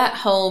about that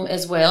home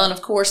as well. And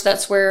of course,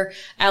 that's where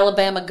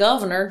Alabama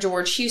Governor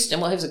George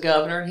Houston, well, he was a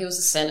governor, he was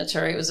a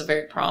senator, he was a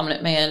very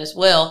prominent man as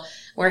well,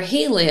 where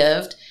he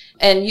lived.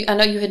 And I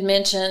know you had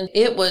mentioned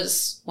it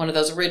was one of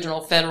those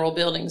original federal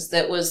buildings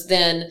that was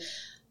then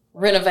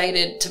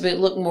renovated to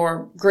look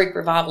more Greek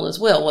Revival as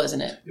well,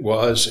 wasn't it? It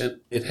was.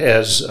 It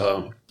has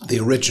the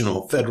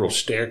original federal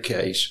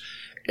staircase,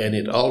 and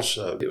it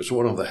was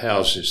one of the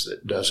houses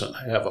that doesn't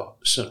have a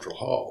central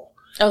hall.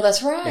 Oh,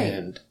 that's right.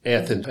 And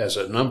Athens has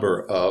a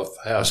number of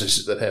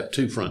houses that have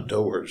two front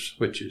doors,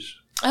 which is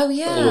a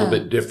little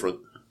bit different.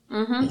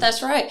 Mm-hmm,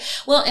 that's right.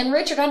 Well, and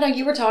Richard, I know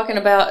you were talking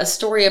about a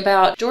story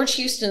about George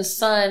Houston's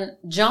son,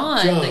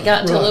 John that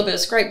got into a little bit of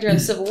scrape during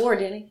the Civil War,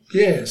 didn't he?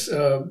 Yes.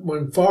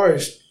 When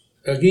Forrest,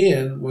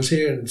 again, was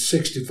here in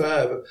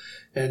 1965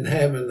 and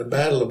having the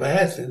Battle of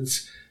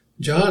Athens,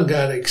 John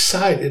got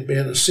excited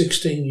being a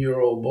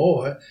 16-year-old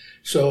boy.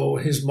 So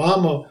his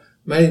mama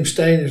made him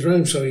stay in his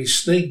room, so he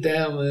sneaked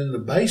down in the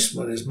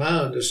basement, is my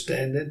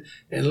understanding,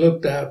 and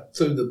looked out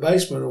through the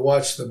basement and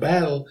watched the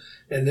battle.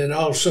 And then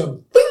all of a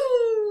sudden, boom!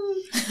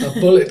 A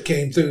bullet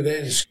came through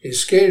there, and it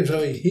scared him,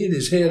 so he hit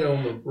his head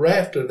on the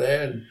rafter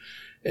there,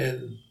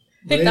 and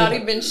he thought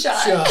he'd been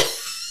shot.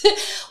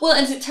 Well,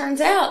 as it turns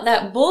out,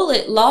 that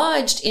bullet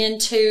lodged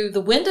into the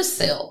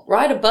windowsill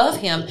right above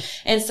him.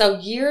 And so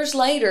years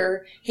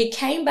later, he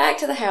came back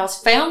to the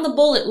house, found the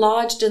bullet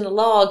lodged in the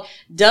log,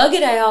 dug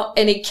it out,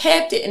 and he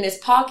kept it in his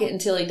pocket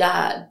until he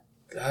died.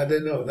 I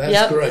didn't know.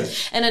 That's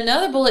great. And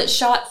another bullet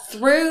shot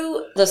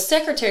through the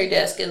secretary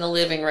desk in the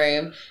living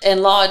room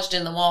and lodged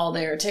in the wall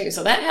there too.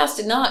 So that house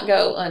did not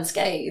go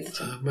unscathed.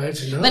 I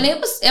imagine not. But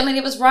it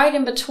was right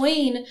in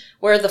between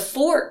where the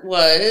fort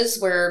was,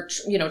 where,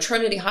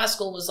 Trinity High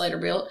School was later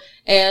built,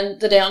 and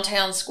the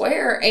downtown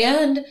square,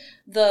 and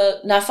the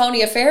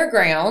Nifonia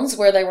Fairgrounds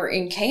where they were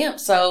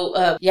encamped. So,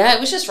 it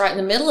was just right in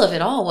the middle of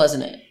it all,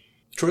 wasn't it?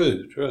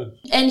 True.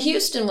 And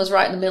Houston was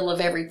right in the middle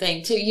of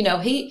everything too.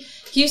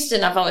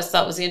 Houston, I've always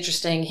thought was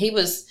interesting.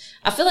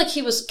 I feel like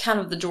he was kind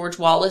of the George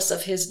Wallace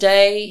of his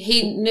day.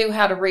 He knew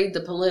how to read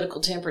the political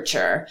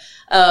temperature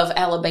of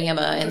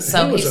Alabama. And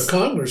so he was a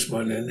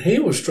congressman, and he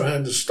was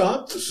trying to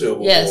stop the Civil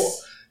War.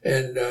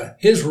 And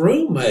his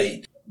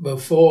roommate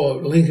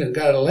before Lincoln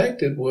got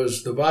elected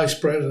was the vice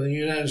president of the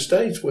United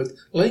States with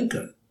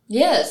Lincoln.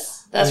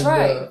 Yes, that's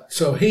right.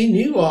 So he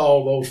knew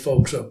all those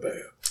folks up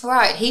there.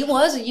 Right. He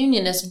was a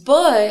Unionist,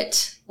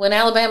 but when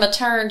Alabama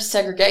turned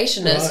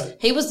segregationist,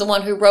 he was the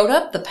one who wrote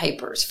up the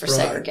papers for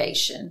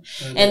segregation.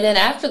 And then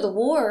after the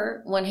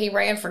war, when he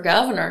ran for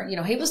governor,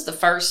 he was the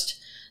first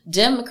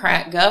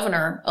Democrat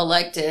governor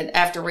elected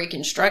after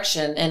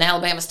Reconstruction, and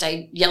Alabama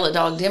stayed yellow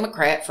dog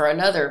Democrat for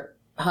another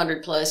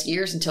 100 plus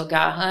years until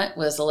Guy Hunt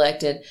was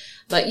elected.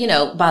 But,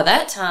 by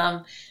that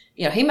time,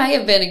 he may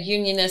have been a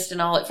Unionist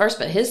and all at first,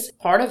 but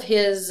part of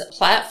his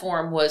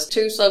platform was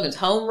two slogans: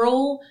 home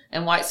rule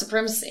and white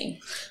supremacy.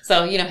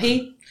 So,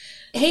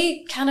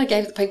 He kind of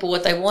gave the people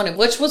what they wanted,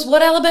 which was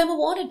what Alabama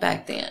wanted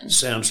back then.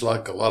 Sounds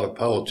like a lot of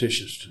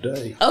politicians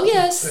today. Oh,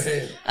 yes.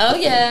 Oh,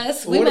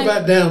 yes. What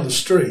about down the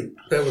street?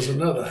 There was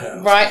another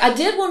house. Right. I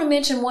did want to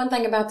mention one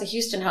thing about the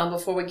Houston home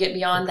before we get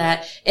beyond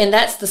that, and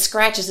that's the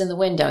scratches in the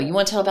window. You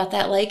want to tell about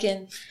that,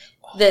 Lakin?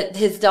 That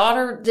his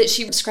daughter, that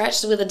she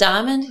scratched with a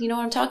diamond? You know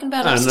what I'm talking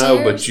about? Upstairs? I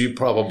know, but you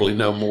probably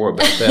know more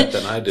about that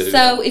than I do.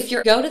 So if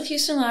you go to the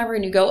Houston Library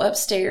and you go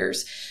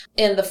upstairs,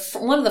 in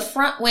one of the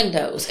front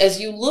windows, as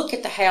you look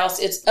at the house,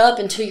 it's up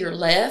and to your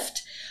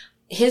left.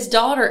 His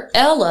daughter,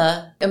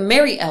 Ella,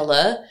 Mary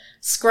Ella,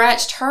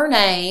 scratched her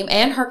name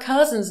and her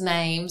cousin's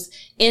names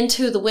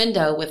into the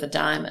window with a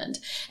diamond.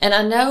 And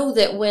I know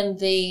that when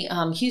the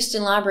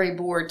Houston Library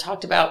Board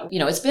talked about,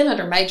 it's been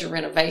under major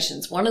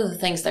renovations, one of the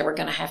things they were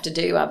going to have to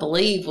do, I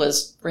believe,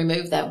 was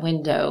remove that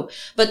window.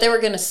 But they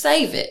were going to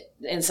save it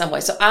in some way.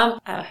 So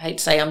I hate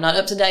to say I'm not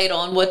up to date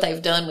on what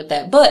they've done with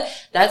that, but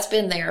that's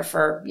been there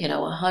for,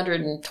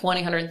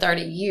 120,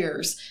 130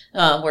 years,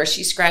 where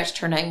she scratched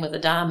her name with a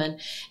diamond.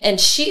 And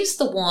she's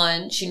the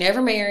one, she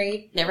never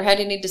married, never had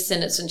any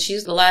descendants, and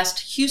she's the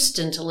last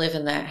Houston to live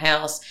in that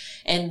house.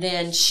 And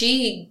then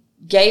she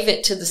gave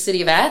it to the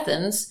city of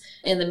Athens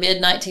in the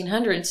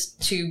mid-1900s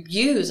to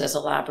use as a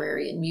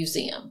library and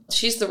museum.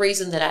 She's the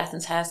reason that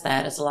Athens has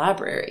that as a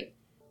library.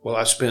 Well,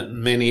 I spent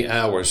many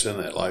hours in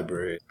that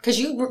library. Because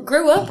you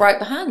grew up right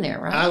behind there,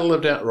 right? I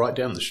lived right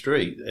down the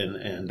street,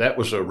 and that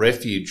was a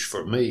refuge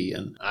for me.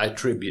 And I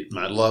attribute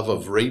my love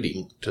of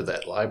reading to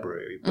that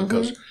library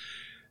because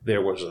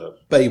there was a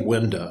bay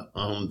window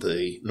on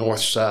the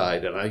north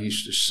side, and I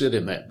used to sit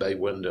in that bay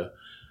window,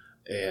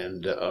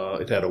 and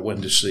it had a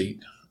window seat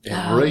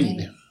and read.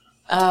 Man.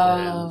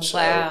 Oh, and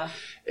wow.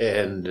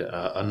 And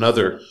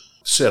another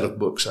set of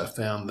books I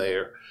found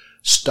there,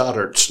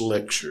 Stoddart's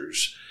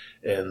Lectures.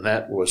 And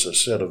that was a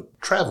set of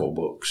travel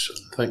books.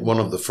 I think one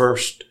of the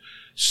first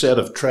set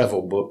of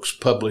travel books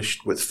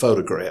published with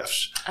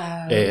photographs. Oh.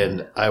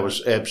 And I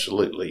was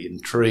absolutely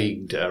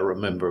intrigued, I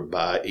remember,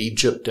 by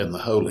Egypt and the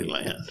Holy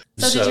Land.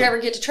 So did you ever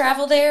get to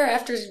travel there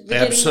after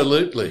beginning?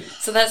 Absolutely.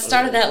 So that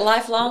started that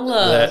lifelong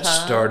love, That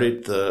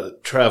started the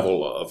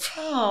travel love.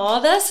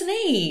 Oh, that's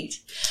neat.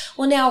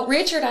 Well, now,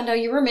 Richard, I know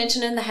you were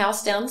mentioning the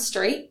house down the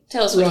street.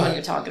 Tell us which one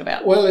you're talking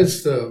about. Well,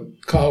 it's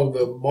called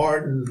the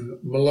Martin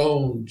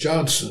Malone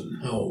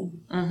Johnson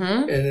home.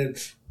 Mm-hmm. And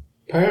it's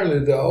apparently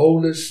the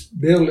oldest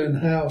building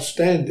house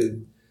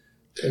standing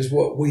is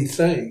what we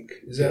think.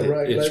 Is that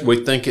right?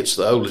 We think it's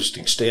the oldest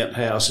extant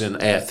house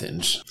in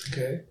Athens.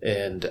 Okay.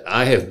 And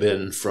I have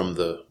been from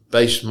the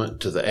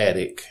basement to the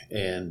attic,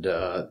 and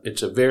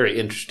it's a very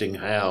interesting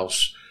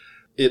house.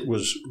 It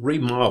was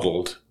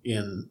remodeled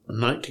in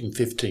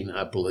 1915,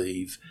 I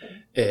believe,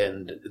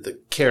 and the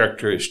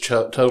character is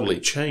totally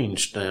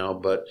changed now,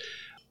 but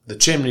the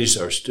chimneys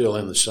are still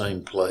in the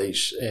same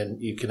place, and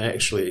you can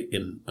actually,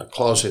 in a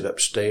closet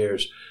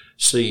upstairs,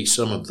 see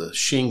some of the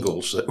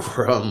shingles that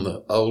were on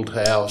the old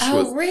house.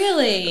 Oh,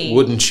 really?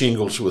 Wooden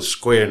shingles with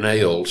square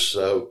nails.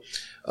 So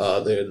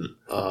then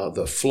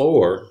the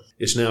floor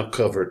is now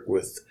covered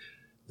with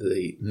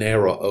the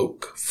narrow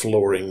oak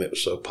flooring that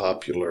was so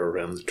popular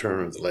around the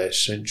turn of the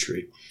last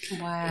century.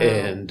 Wow.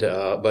 And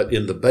but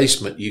in the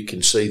basement, you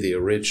can see the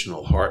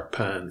original heart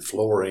pine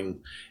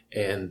flooring,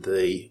 and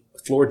the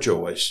floor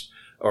joists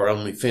are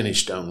only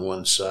finished on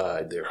one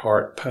side. They're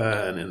heart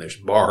pine, and there's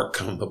bark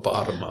on the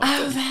bottom of them.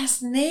 Oh,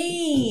 that's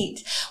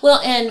neat. Well,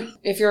 and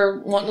if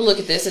you're wanting to look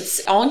at this,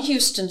 it's on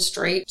Houston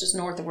Street, just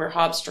north of where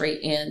Hobbs Street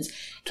ends.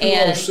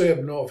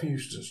 207 North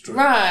Houston Street.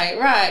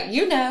 Right.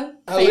 You know.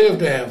 I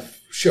lived there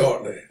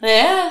shortly.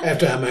 Yeah.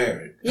 After I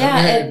married. Yeah.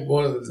 I married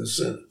one of the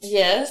descendants.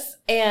 Yes.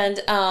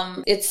 And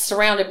it's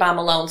surrounded by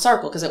Malone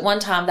Circle, because at one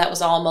time that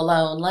was all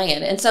Malone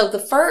land. And so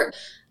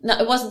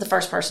it wasn't the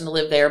first person to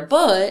live there,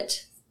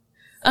 but...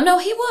 Oh, no,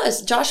 he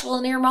was. Joshua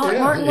Lanier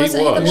Martin,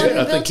 wasn't he the one who built it?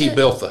 I think he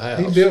built the house.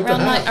 He built the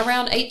house.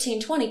 Around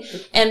 1820.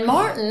 And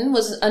Martin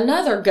was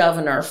another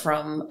governor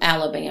from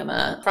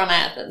Alabama, from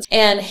Athens.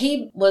 And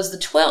he was the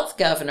 12th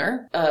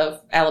governor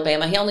of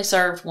Alabama. He only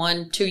served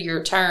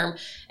 1-2-year term,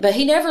 but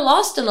he never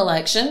lost an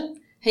election.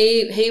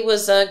 He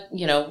was,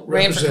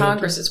 ran for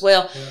Congress as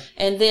well. Yeah.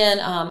 And then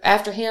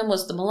after him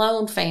was the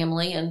Malone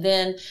family, and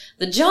then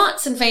the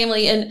Johnson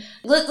family. And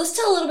let's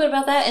tell a little bit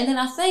about that. And then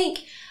I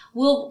think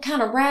we'll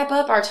kind of wrap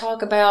up our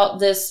talk about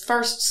this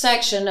first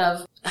section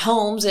of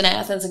homes in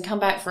Athens and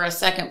come back for a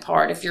second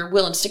part, if you're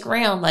willing to stick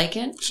around,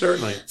 Lakin.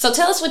 Certainly. So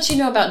tell us what you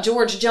know about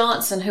George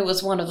Johnson, who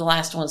was one of the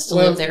last ones to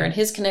live there, and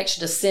his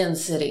connection to Sin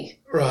City.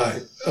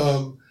 Right.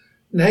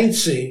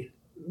 Nancy,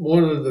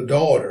 one of the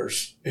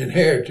daughters,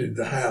 inherited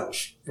the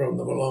house from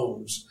the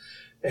Malones,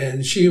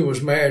 and she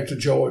was married to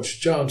George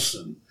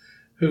Johnson,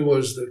 who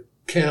was the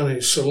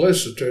county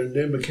solicitor and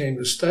then became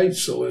the state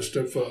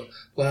solicitor for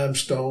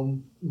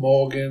Limestone,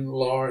 Morgan,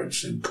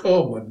 Lawrence, and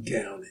Coleman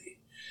County.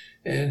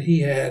 And he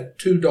had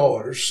 2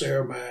 daughters,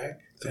 Sarah Mack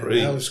and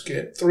Alice,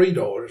 3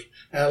 daughters,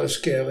 Alice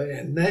Kelly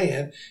and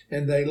Nan,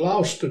 and they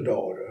lost a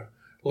daughter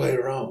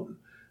later on.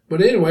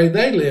 But anyway,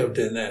 they lived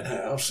in that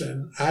house,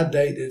 and I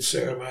dated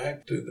Sarah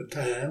Mack through the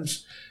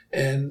times.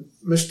 And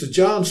Mr.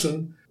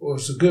 Johnson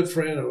was a good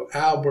friend of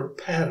Albert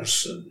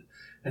Patterson.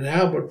 And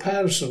Albert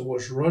Patterson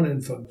was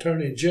running for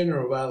Attorney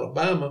General of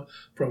Alabama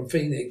from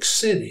Phoenix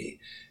City.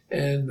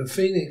 And the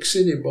Phoenix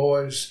City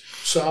boys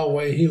saw a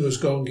way he was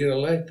going to get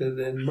elected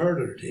and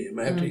murdered him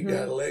after he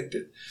got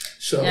elected.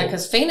 So yeah,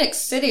 because Phoenix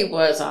City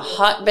was a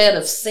hotbed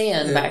of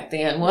sin back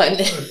then,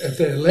 wasn't it? If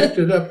they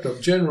elected up to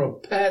General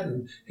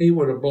Patton, he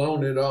would have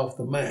blown it off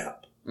the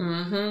map.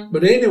 Mm-hmm.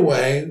 But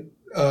anyway,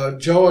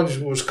 George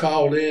was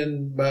called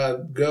in by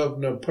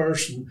Governor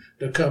Person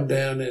to come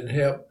down and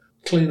help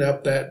clean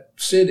up that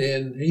city,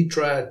 and he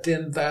tried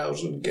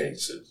 10,000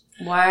 cases.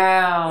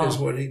 Wow. Is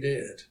what he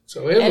did.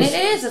 So it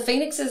is.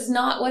 Phoenix is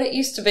not what it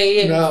used to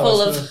be, full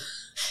of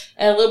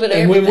a little bit of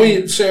everything. And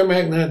when Sarah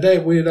Mack and I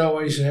dated, we'd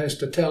always has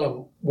to tell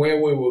them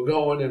where we were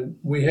going, and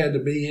we had to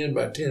be in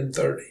by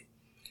 10:30.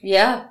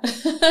 Yeah.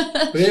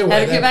 But anyway,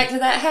 had to get back to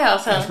that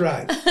house, huh? That's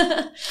right.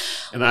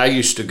 And I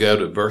used to go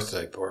to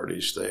birthday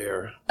parties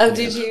there. Oh,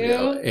 did you?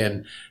 Yeah,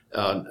 and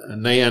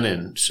Nan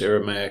and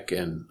Sarah Mack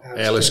and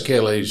Alice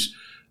Kelly's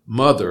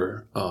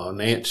mother,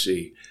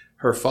 Nancy,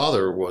 her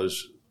father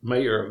was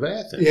mayor of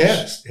Athens.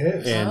 Yes.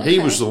 And he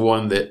was the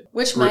one that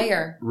Which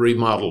mayor?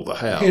 Remodeled the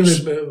house. Henry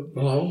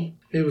Malone.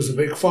 He was a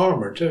big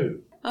farmer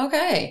too.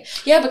 Okay.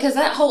 Yeah, because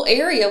that whole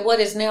area, what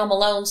is now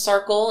Malone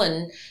Circle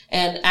and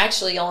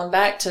actually on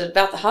back to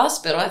about the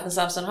hospital, Athens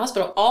Limestone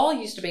Hospital, all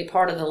used to be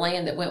part of the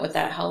land that went with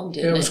that home,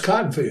 didn't it? It was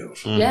cotton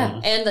fields. Mm-hmm.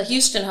 Yeah, and the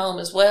Houston home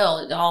as well.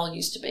 It all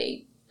used to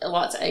be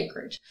lots of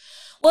acreage.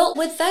 Well,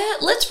 with that,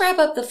 let's wrap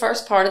up the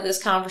first part of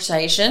this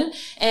conversation.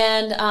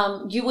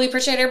 And we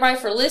appreciate everybody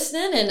for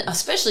listening, and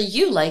especially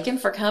you, Lakin,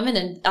 for coming.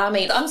 And I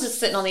mean, I'm just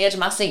sitting on the edge of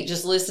my seat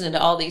just listening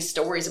to all these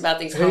stories about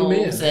these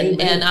homes.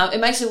 And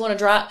it makes me want to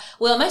drive.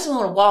 Well, it makes me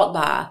want to walk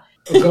by.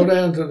 Go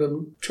down to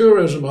the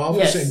tourism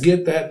office Yes. and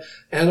get that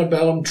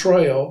antebellum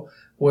trail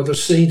with a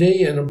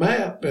CD and a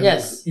map, and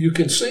Yes. you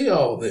can see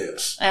all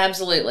this.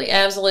 Absolutely,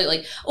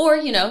 absolutely.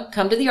 Or,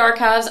 come to the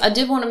archives. I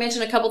did want to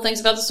mention a couple things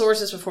about the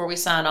sources before we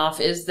sign off,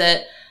 is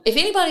that if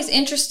anybody's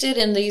interested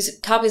in these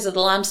copies of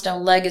the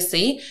Limestone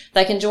Legacy,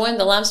 they can join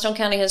the Limestone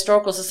County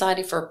Historical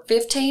Society for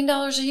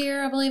 $15 a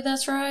year. I believe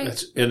that's right.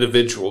 That's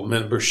individual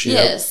membership.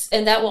 Yes,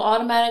 and that will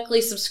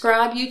automatically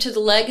subscribe you to the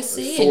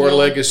Legacy. 4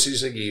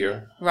 legacies a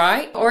year.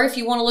 Right. Or if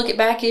you want to look at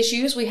back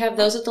issues, we have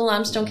those at the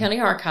Limestone County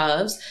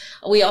Archives.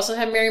 We also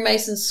have Mary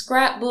Mason's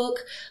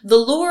scrapbook. The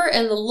Lure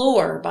and the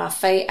Lore by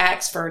Faye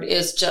Axford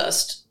is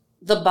just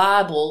the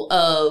Bible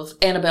of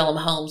antebellum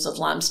homes of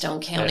Limestone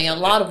County. A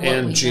lot of what we know.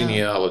 And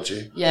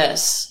genealogy.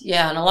 Yes.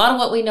 Yeah. And a lot of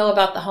what we know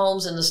about the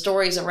homes and the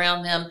stories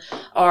around them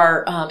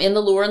are in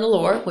the Lure and the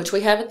Lore, which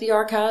we have at the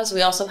archives.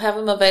 We also have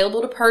them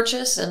available to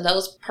purchase, and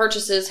those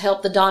purchases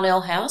help the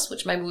Donnell House,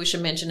 which maybe we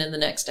should mention in the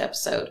next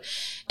episode.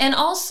 And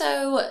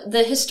also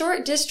the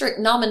Historic District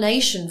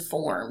nomination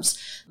forms.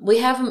 We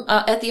have them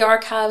at the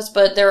archives,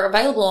 but they're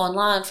available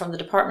online from the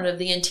Department of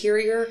the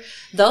Interior.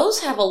 Those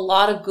have a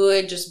lot of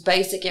good, just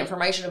basic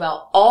information about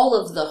all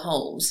of the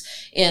homes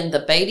in the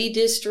Beatty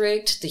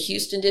District, the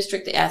Houston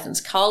District, the Athens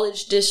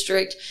College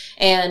District.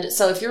 And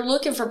so if you're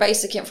looking for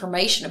basic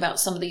information about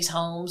some of these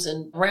homes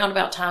and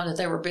roundabout time that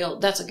they were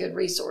built, that's a good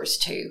resource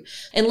too.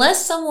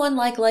 Unless someone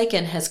like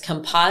Lakin has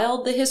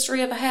compiled the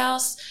history of a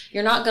house,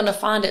 you're not going to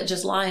find it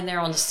just lying there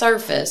on the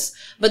surface.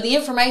 But the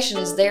information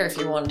is there if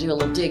you want to do a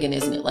little digging,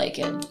 isn't it,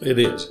 Lakin? It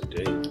is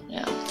indeed.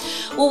 Yeah.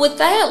 Well, with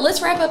that,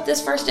 let's wrap up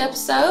this first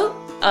episode.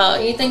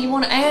 Anything you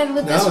want to add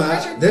with this one,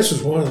 Richard? This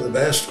is one of the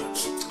best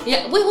ones.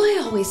 Yeah, we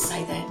always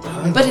say that,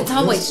 but it's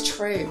always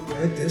true.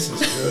 This is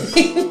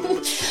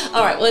good.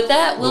 All right, with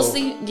that, we'll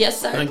see.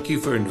 Yes, sir. Thank you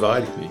for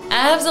inviting me.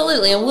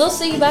 Absolutely, and we'll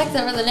see you back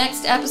there for the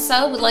next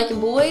episode with Lakin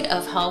Boyd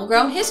of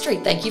Homegrown History.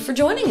 Thank you for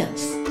joining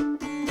us.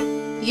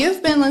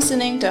 You've been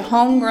listening to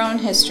Homegrown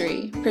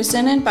History,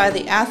 presented by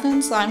the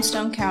Athens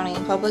Limestone County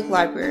Public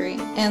Library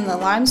and the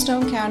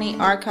Limestone County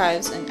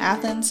Archives in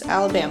Athens,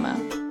 Alabama.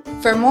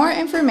 For more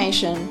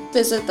information,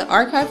 visit the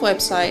archive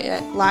website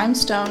at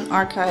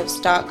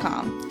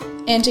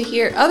limestonearchives.com. And to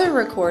hear other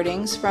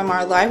recordings from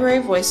our Library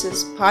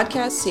Voices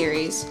podcast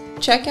series,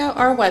 check out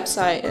our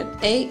website at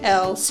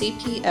alcpl.org.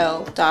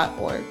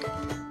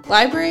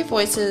 Library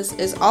Voices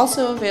is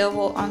also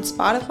available on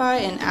Spotify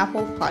and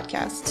Apple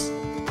Podcasts.